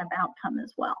long-term rehab outcome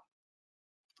as well.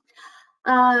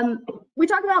 We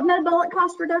talk about metabolic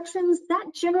cost reductions.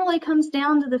 That generally comes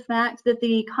down to the fact that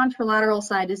the contralateral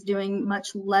side is doing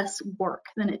much less work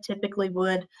than it typically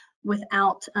would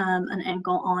without an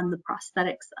ankle on the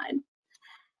prosthetic side.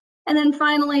 And then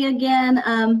finally,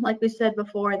 again, like we said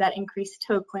before, that increased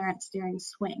toe clearance during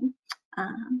swing.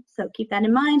 So keep that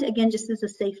in mind, again, just as a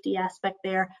safety aspect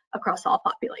there across all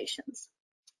populations.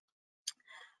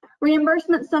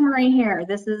 Reimbursement summary here.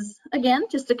 This is, again,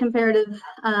 just a comparative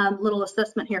little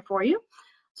assessment here for you.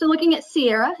 So looking at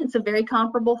Sierra, it's a very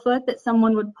comparable foot that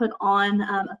someone would put on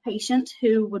a patient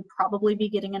who would probably be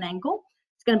getting an ankle.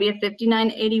 It's going to be a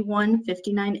 5981,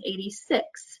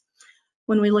 5986.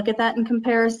 When we look at that in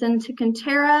comparison to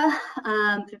Kinterra,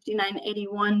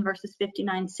 5981 versus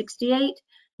 5968,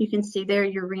 you can see there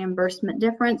your reimbursement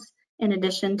difference, in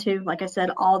addition to, like I said,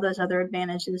 all those other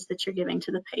advantages that you're giving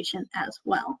to the patient as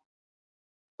well.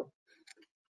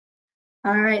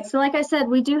 All right, so like I said,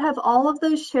 we do have all of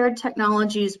those shared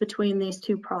technologies between these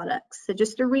two products. So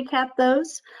just to recap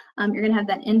those, you're gonna have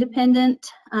that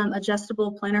independent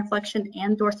adjustable plantar flexion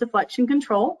and dorsiflexion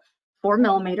control, 4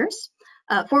 millimeter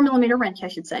wrench, I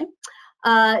should say.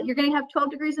 You're gonna have 12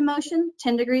 degrees of motion,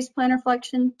 10 degrees plantar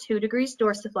flexion, 2 degrees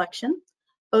dorsiflexion.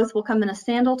 Both will come in a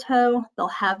sandal toe. They'll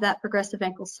have that progressive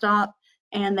ankle stop,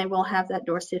 and they will have that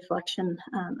dorsiflexion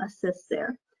assist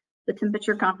there. The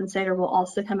temperature compensator will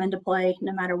also come into play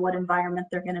no matter what environment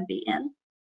they're going to be in.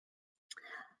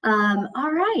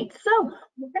 All right, so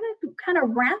we're going to kind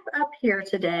of wrap up here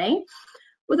today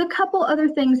with a couple other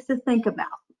things to think about.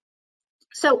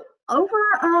 So over,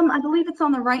 I believe it's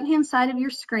on the right-hand side of your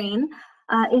screen.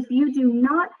 If you do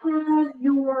not have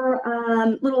your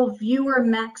little viewer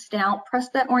maxed out, press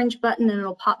that orange button and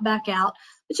it'll pop back out.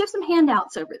 But you have some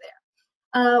handouts over there.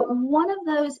 One of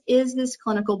those is this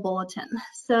clinical bulletin.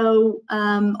 So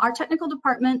our technical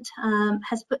department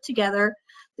has put together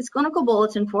this clinical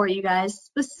bulletin for you guys,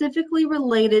 specifically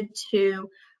related to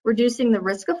reducing the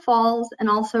risk of falls and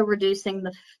also reducing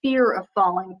the fear of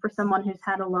falling for someone who's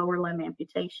had a lower limb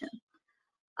amputation.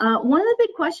 One of the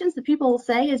big questions that people will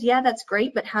say is, yeah, that's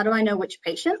great, but how do I know which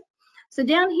patient? So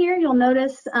down here, you'll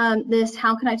notice this,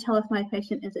 how can I tell if my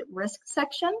patient is at risk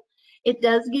section. It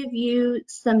does give you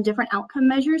some different outcome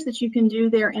measures that you can do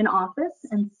there in office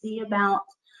and see about,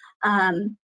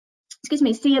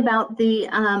 see about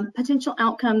the potential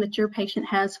outcome that your patient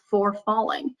has for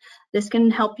falling. This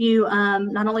can help you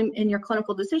not only in your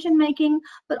clinical decision making,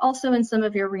 but also in some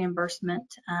of your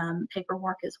reimbursement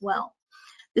paperwork as well.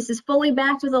 This is fully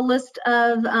backed with a list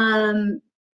of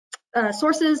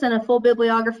sources and a full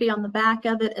bibliography on the back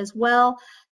of it as well.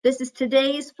 This is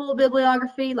today's full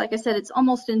bibliography. Like I said, it's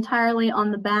almost entirely on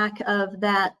the back of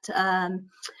that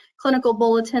clinical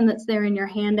bulletin that's there in your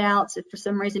handouts. If for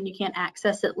some reason you can't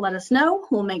access it, let us know.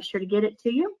 We'll make sure to get it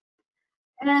to you.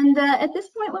 And at this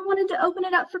point, we wanted to open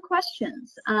it up for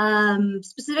questions,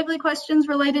 specifically questions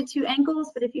related to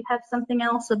ankles. But if you have something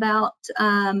else about,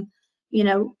 you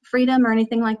know, freedom or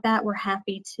anything like that, we're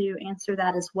happy to answer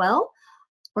that as well.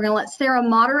 We're going to let Sarah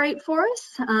moderate for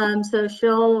us. So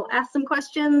she'll ask some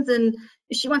questions, and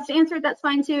if she wants to answer it, that's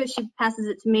fine too. If she passes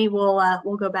it to me,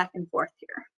 we'll go back and forth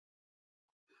here.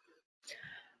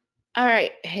 All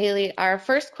right, Haley, our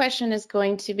first question is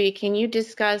going to be, can you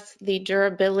discuss the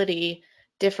durability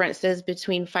differences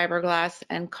between fiberglass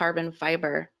and carbon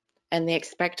fiber? and the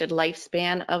expected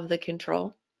lifespan of the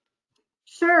Kintrol?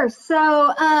 Sure.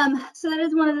 So, so that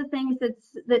is one of the things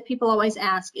that people always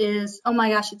ask is, oh my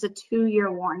gosh, it's a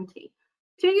 2-year warranty.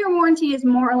 2-year warranty is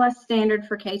more or less standard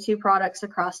for K2 products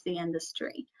across the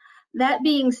industry. That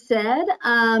being said,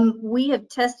 we have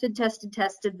tested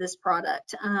this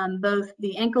product, both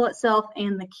the ankle itself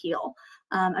and the keel.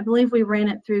 I believe we ran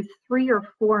it through 3 or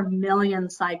 4 million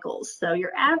cycles. So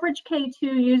your average K2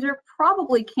 user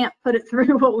probably can't put it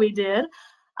through what we did.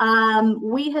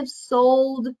 We have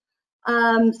sold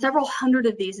several hundred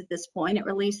of these at this point. It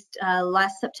released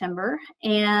last September,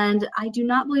 and I do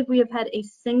not believe we have had a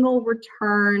single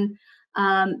return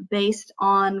based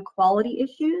on quality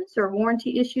issues or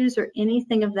warranty issues or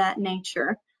anything of that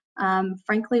nature.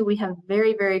 Frankly, we have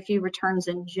very, very few returns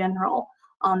in general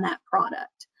on that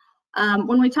product.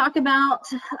 When we talk about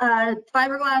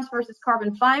fiberglass versus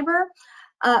carbon fiber,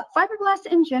 fiberglass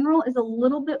in general is a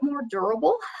little bit more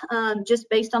durable, just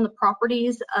based on the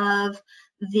properties of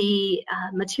the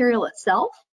material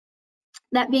itself.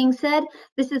 That being said,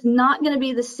 this is not going to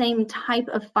be the same type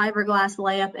of fiberglass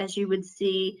layup as you would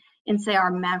see in, say, our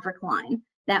Maverick line.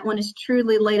 That one is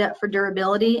truly laid up for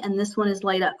durability, and this one is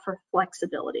laid up for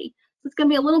flexibility. So it's going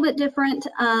to be a little bit different,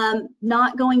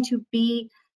 not going to be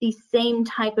the same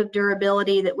type of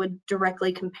durability that would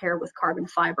directly compare with carbon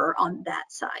fiber on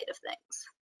that side of things.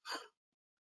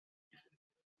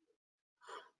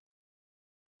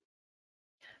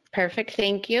 Perfect,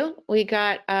 thank you. We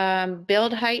got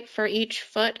build height for each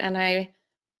foot, and I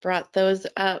brought those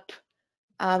up.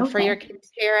 For your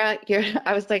Kinterra,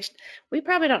 I was like, we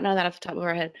probably don't know that off the top of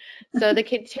our head. So the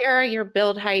Kinterra, your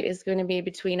build height is going to be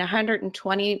between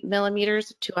 120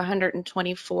 millimeters to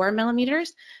 124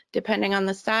 millimeters, depending on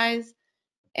the size.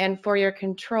 And for your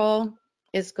Kintrol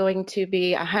is going to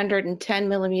be 110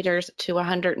 millimeters to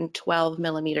 112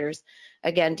 millimeters,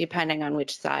 again, depending on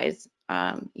which size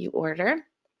you order.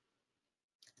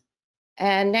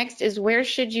 And next is, where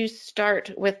should you start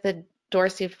with the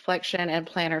dorsiflexion and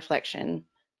plantar flexion?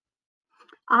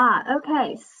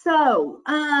 Okay, so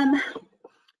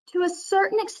to a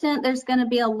certain extent, there's going to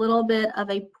be a little bit of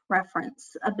a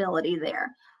preference ability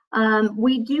there.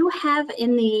 We do have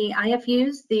in the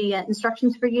IFUs, the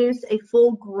instructions for use, a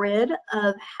full grid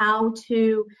of how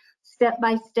to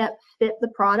step-by-step fit the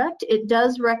product. It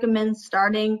does recommend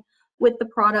starting with the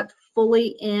product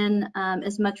fully in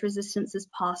as much resistance as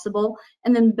possible,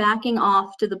 and then backing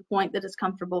off to the point that is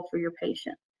comfortable for your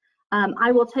patient.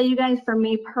 I will tell you guys, for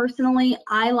me personally,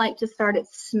 I like to start it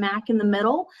smack in the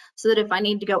middle so that if I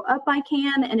need to go up, I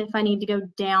can, and if I need to go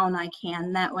down, I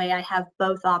can. That way I have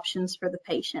both options for the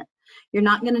patient. You're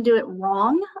not going to do it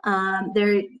wrong.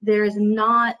 There is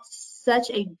not such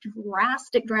a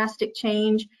drastic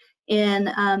change in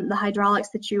the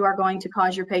hydraulics that you are going to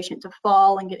cause your patient to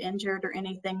fall and get injured or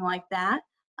anything like that.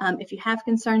 If you have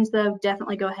concerns, though,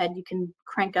 definitely go ahead. You can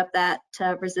crank up that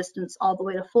resistance all the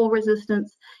way to full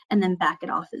resistance and then back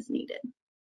it off as needed.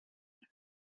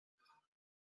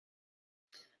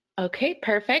 Okay,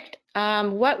 perfect.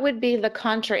 What would be the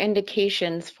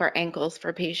contraindications for ankles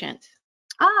for patients?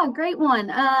 Great one.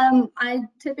 I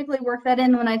typically work that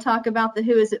in when I talk about the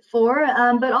who is it for,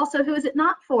 but also who is it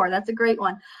not for. That's a great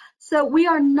one. So we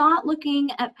are not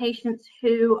looking at patients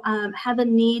who have a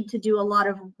need to do a lot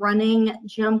of running,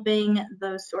 jumping,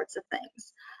 those sorts of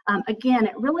things. Again,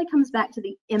 it really comes back to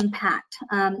the impact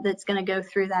that's going to go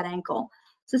through that ankle.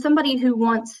 So somebody who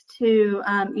wants to,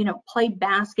 play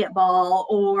basketball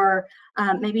or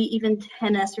maybe even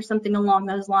tennis or something along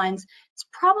those lines, it's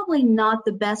probably not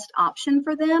the best option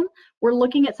for them. We're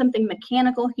looking at something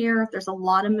mechanical here. There's a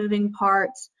lot of moving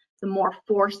parts. The more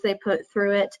force they put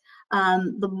through it,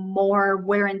 the more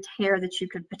wear and tear that you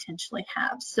could potentially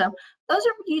have. So those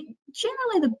are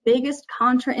generally the biggest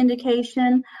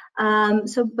contraindication.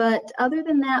 But other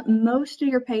than that, most of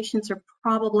your patients are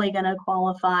probably going to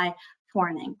qualify for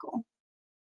an ankle.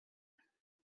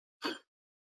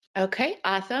 Okay,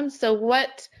 awesome. So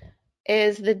what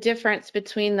is the difference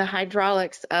between the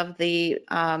hydraulics of the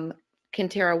Kinterra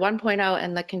 1.0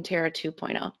 and the Kinterra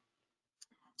 2.0?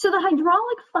 So the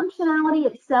hydraulic functionality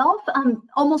itself,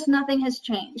 almost nothing has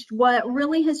changed. What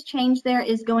really has changed there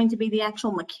is going to be the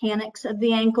actual mechanics of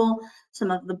the ankle,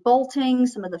 some of the bolting,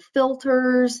 some of the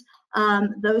filters,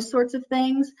 those sorts of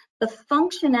things. The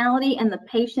functionality and the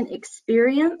patient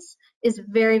experience is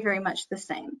very, very much the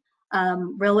same.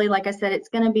 Really, like I said, it's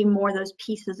going to be more those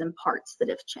pieces and parts that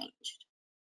have changed.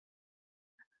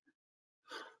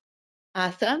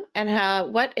 Awesome.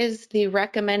 And what is the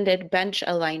recommended bench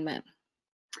alignment?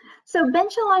 So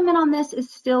bench alignment on this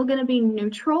is still going to be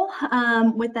neutral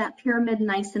with that pyramid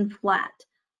nice and flat.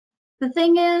 The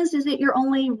thing is that you're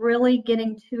only really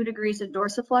getting 2 degrees of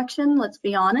dorsiflexion. Let's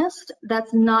be honest.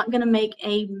 That's not going to make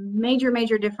a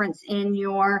major difference in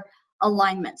your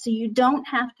alignment. So you don't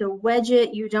have to wedge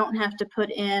it. You don't have to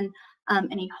put in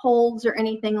any holds or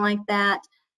anything like that.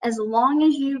 As long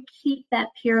as you keep that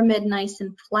pyramid nice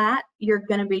and flat, you're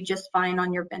going to be just fine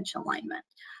on your bench alignment.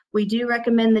 We do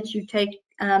recommend that you take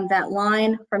that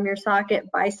line from your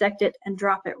socket, bisect it, and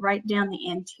drop it right down the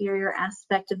anterior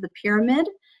aspect of the pyramid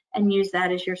and use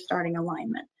that as your starting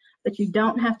alignment. But you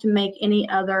don't have to make any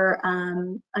other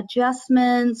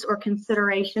adjustments or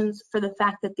considerations for the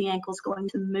fact that the ankle is going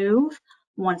to move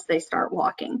once they start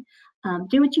walking.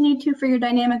 Do what you need to for your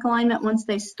dynamic alignment once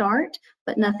they start,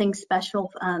 but nothing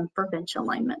special for bench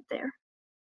alignment there.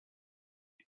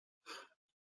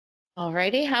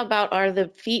 Alrighty, how about, are the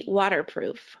feet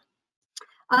waterproof?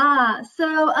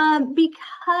 So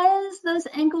because those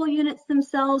ankle units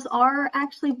themselves are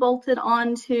actually bolted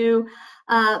onto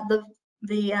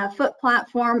the foot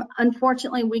platform,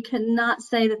 unfortunately, we cannot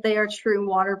say that they are true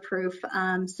waterproof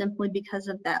simply because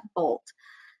of that bolt.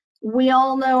 We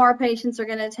all know our patients are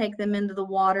going to take them into the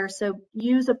water, so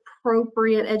use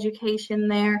appropriate education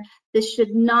there. This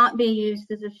should not be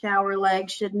used as a shower leg,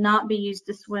 should not be used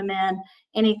to swim in,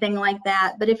 anything like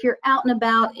that. But if you're out and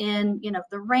about in,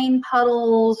 the rain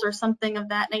puddles or something of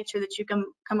that nature that you can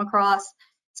come across,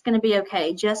 it's going to be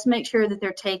okay. Just make sure that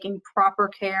they're taking proper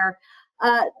care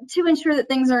to ensure that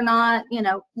things are not,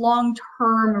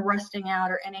 long-term rusting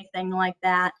out or anything like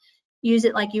that. Use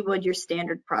it like you would your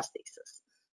standard prosthesis.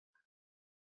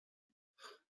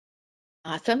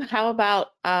 Awesome. How about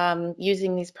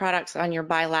using these products on your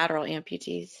bilateral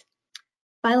amputees?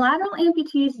 Bilateral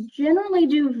amputees generally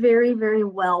do very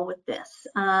well with this.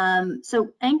 So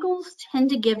ankles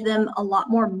tend to give them a lot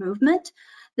more movement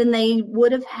than they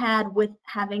would have had with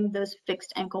having those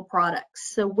fixed ankle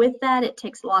products. So with that, it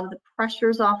takes a lot of the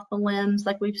pressures off the limbs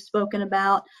like we've spoken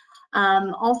about.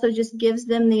 Also just gives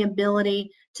them the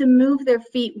ability to move their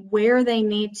feet where they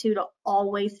need to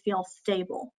always feel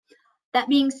stable. That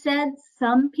being said,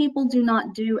 some people do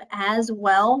not do as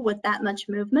well with that much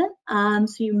movement,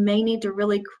 so you may need to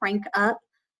really crank up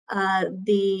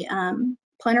the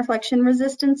plantar flexion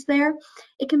resistance there.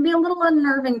 It can be a little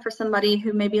unnerving for somebody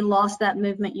who maybe lost that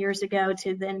movement years ago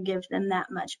to then give them that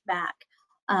much back.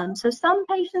 So some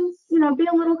patients, be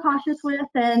a little cautious with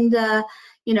and,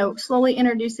 slowly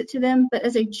introduce it to them. But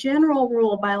as a general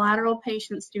rule, bilateral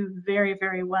patients do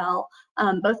very well,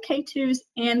 both K2s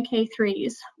and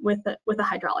K3s with a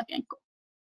hydraulic ankle.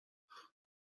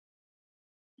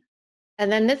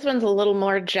 And then this one's a little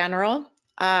more general.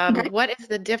 Okay. What is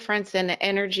the difference in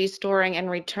energy storing and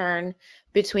return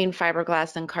between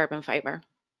fiberglass and carbon fiber?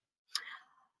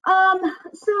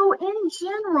 So in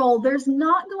general, there's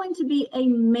not going to be a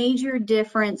major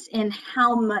difference in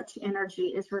how much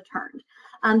energy is returned.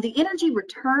 The energy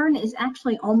return is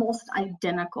actually almost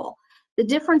identical. The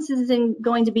difference is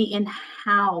going to be in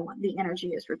how the energy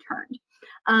is returned.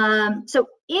 So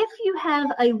if you have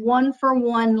a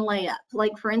 1-for-1 layup,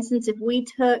 like for instance, if we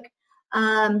took,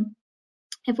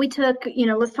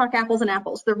 let's talk apples and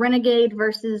apples, the Renegade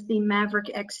versus the Maverick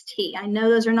XT. I know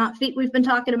those are not feet we've been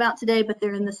talking about today, but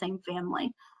they're in the same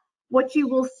family. What you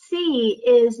will see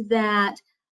is that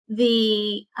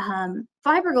the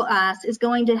fiberglass is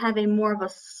going to have a more of a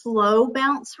slow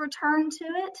bounce return to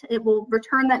it. It will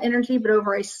return that energy, but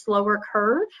over a slower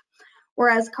curve,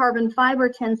 whereas carbon fiber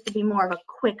tends to be more of a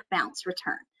quick bounce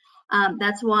return.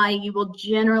 That's why you will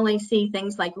generally see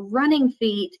things like running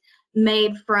feet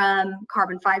made from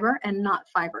carbon fiber and not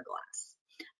fiberglass.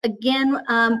 Again,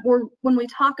 when we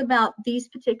talk about these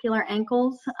particular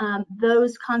ankles,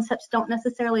 those concepts don't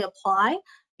necessarily apply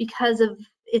because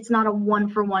it's not a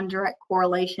 1-for-1 direct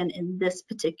correlation in this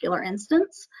particular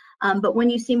instance. But when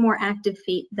you see more active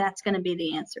feet, that's going to be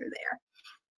the answer there.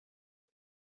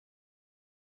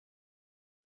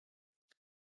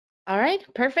 All right,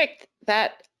 perfect.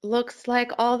 That looks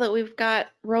like all that we've got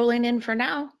rolling in for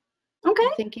now. Okay.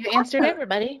 I think you answered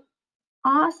everybody.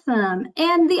 Awesome.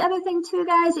 And the other thing too,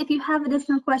 guys, if you have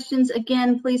additional questions,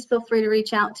 again, please feel free to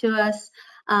reach out to us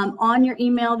on your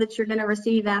email that you're going to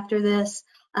receive after this.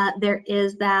 There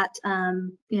is that,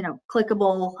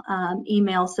 clickable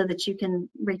email so that you can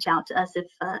reach out to us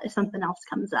if something else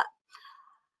comes up.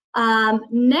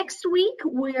 Next week,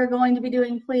 we are going to be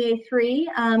doing Plie 3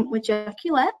 with Jeff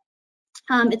Culette.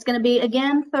 It's going to be,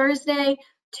 again, Thursday,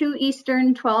 2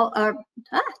 Eastern,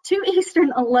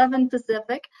 11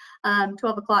 Pacific,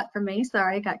 12 o'clock for me.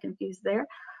 Sorry, I got confused there.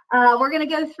 We're going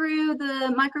to go through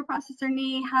the microprocessor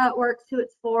knee, how it works, who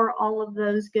it's for, all of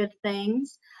those good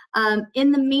things.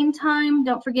 In the meantime,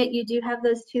 don't forget you do have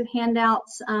those 2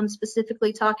 handouts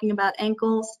specifically talking about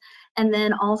ankles. And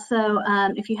then also,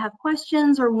 if you have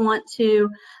questions or want to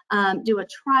do a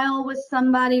trial with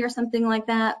somebody or something like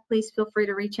that, please feel free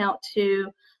to reach out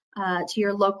to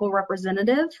your local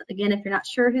representative. Again, if you're not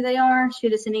sure who they are,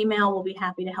 shoot us an email. We'll be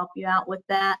happy to help you out with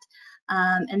that.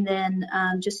 And then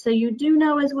just so you do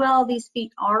know as well, these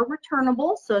feet are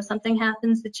returnable. So if something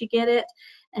happens that you get it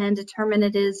and determine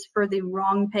it is for the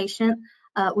wrong patient,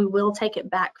 we will take it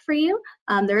back for you.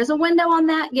 There is a window on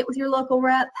that. Get with your local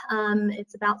rep.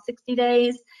 It's about 60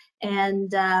 days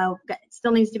and it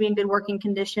still needs to be in good working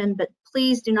condition, but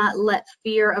please do not let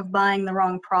fear of buying the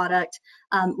wrong product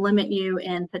limit you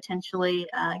in potentially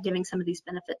giving some of these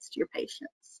benefits to your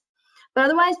patients. But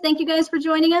otherwise, thank you guys for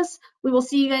joining us. We will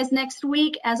see you guys next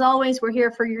week. As always, we're here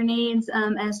for your needs,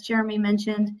 as Jeremy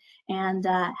mentioned, and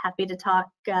happy to talk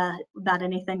about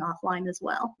anything offline as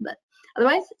well. But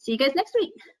otherwise, see you guys next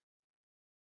week.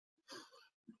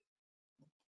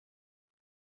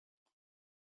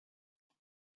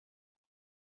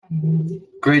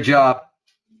 Great job.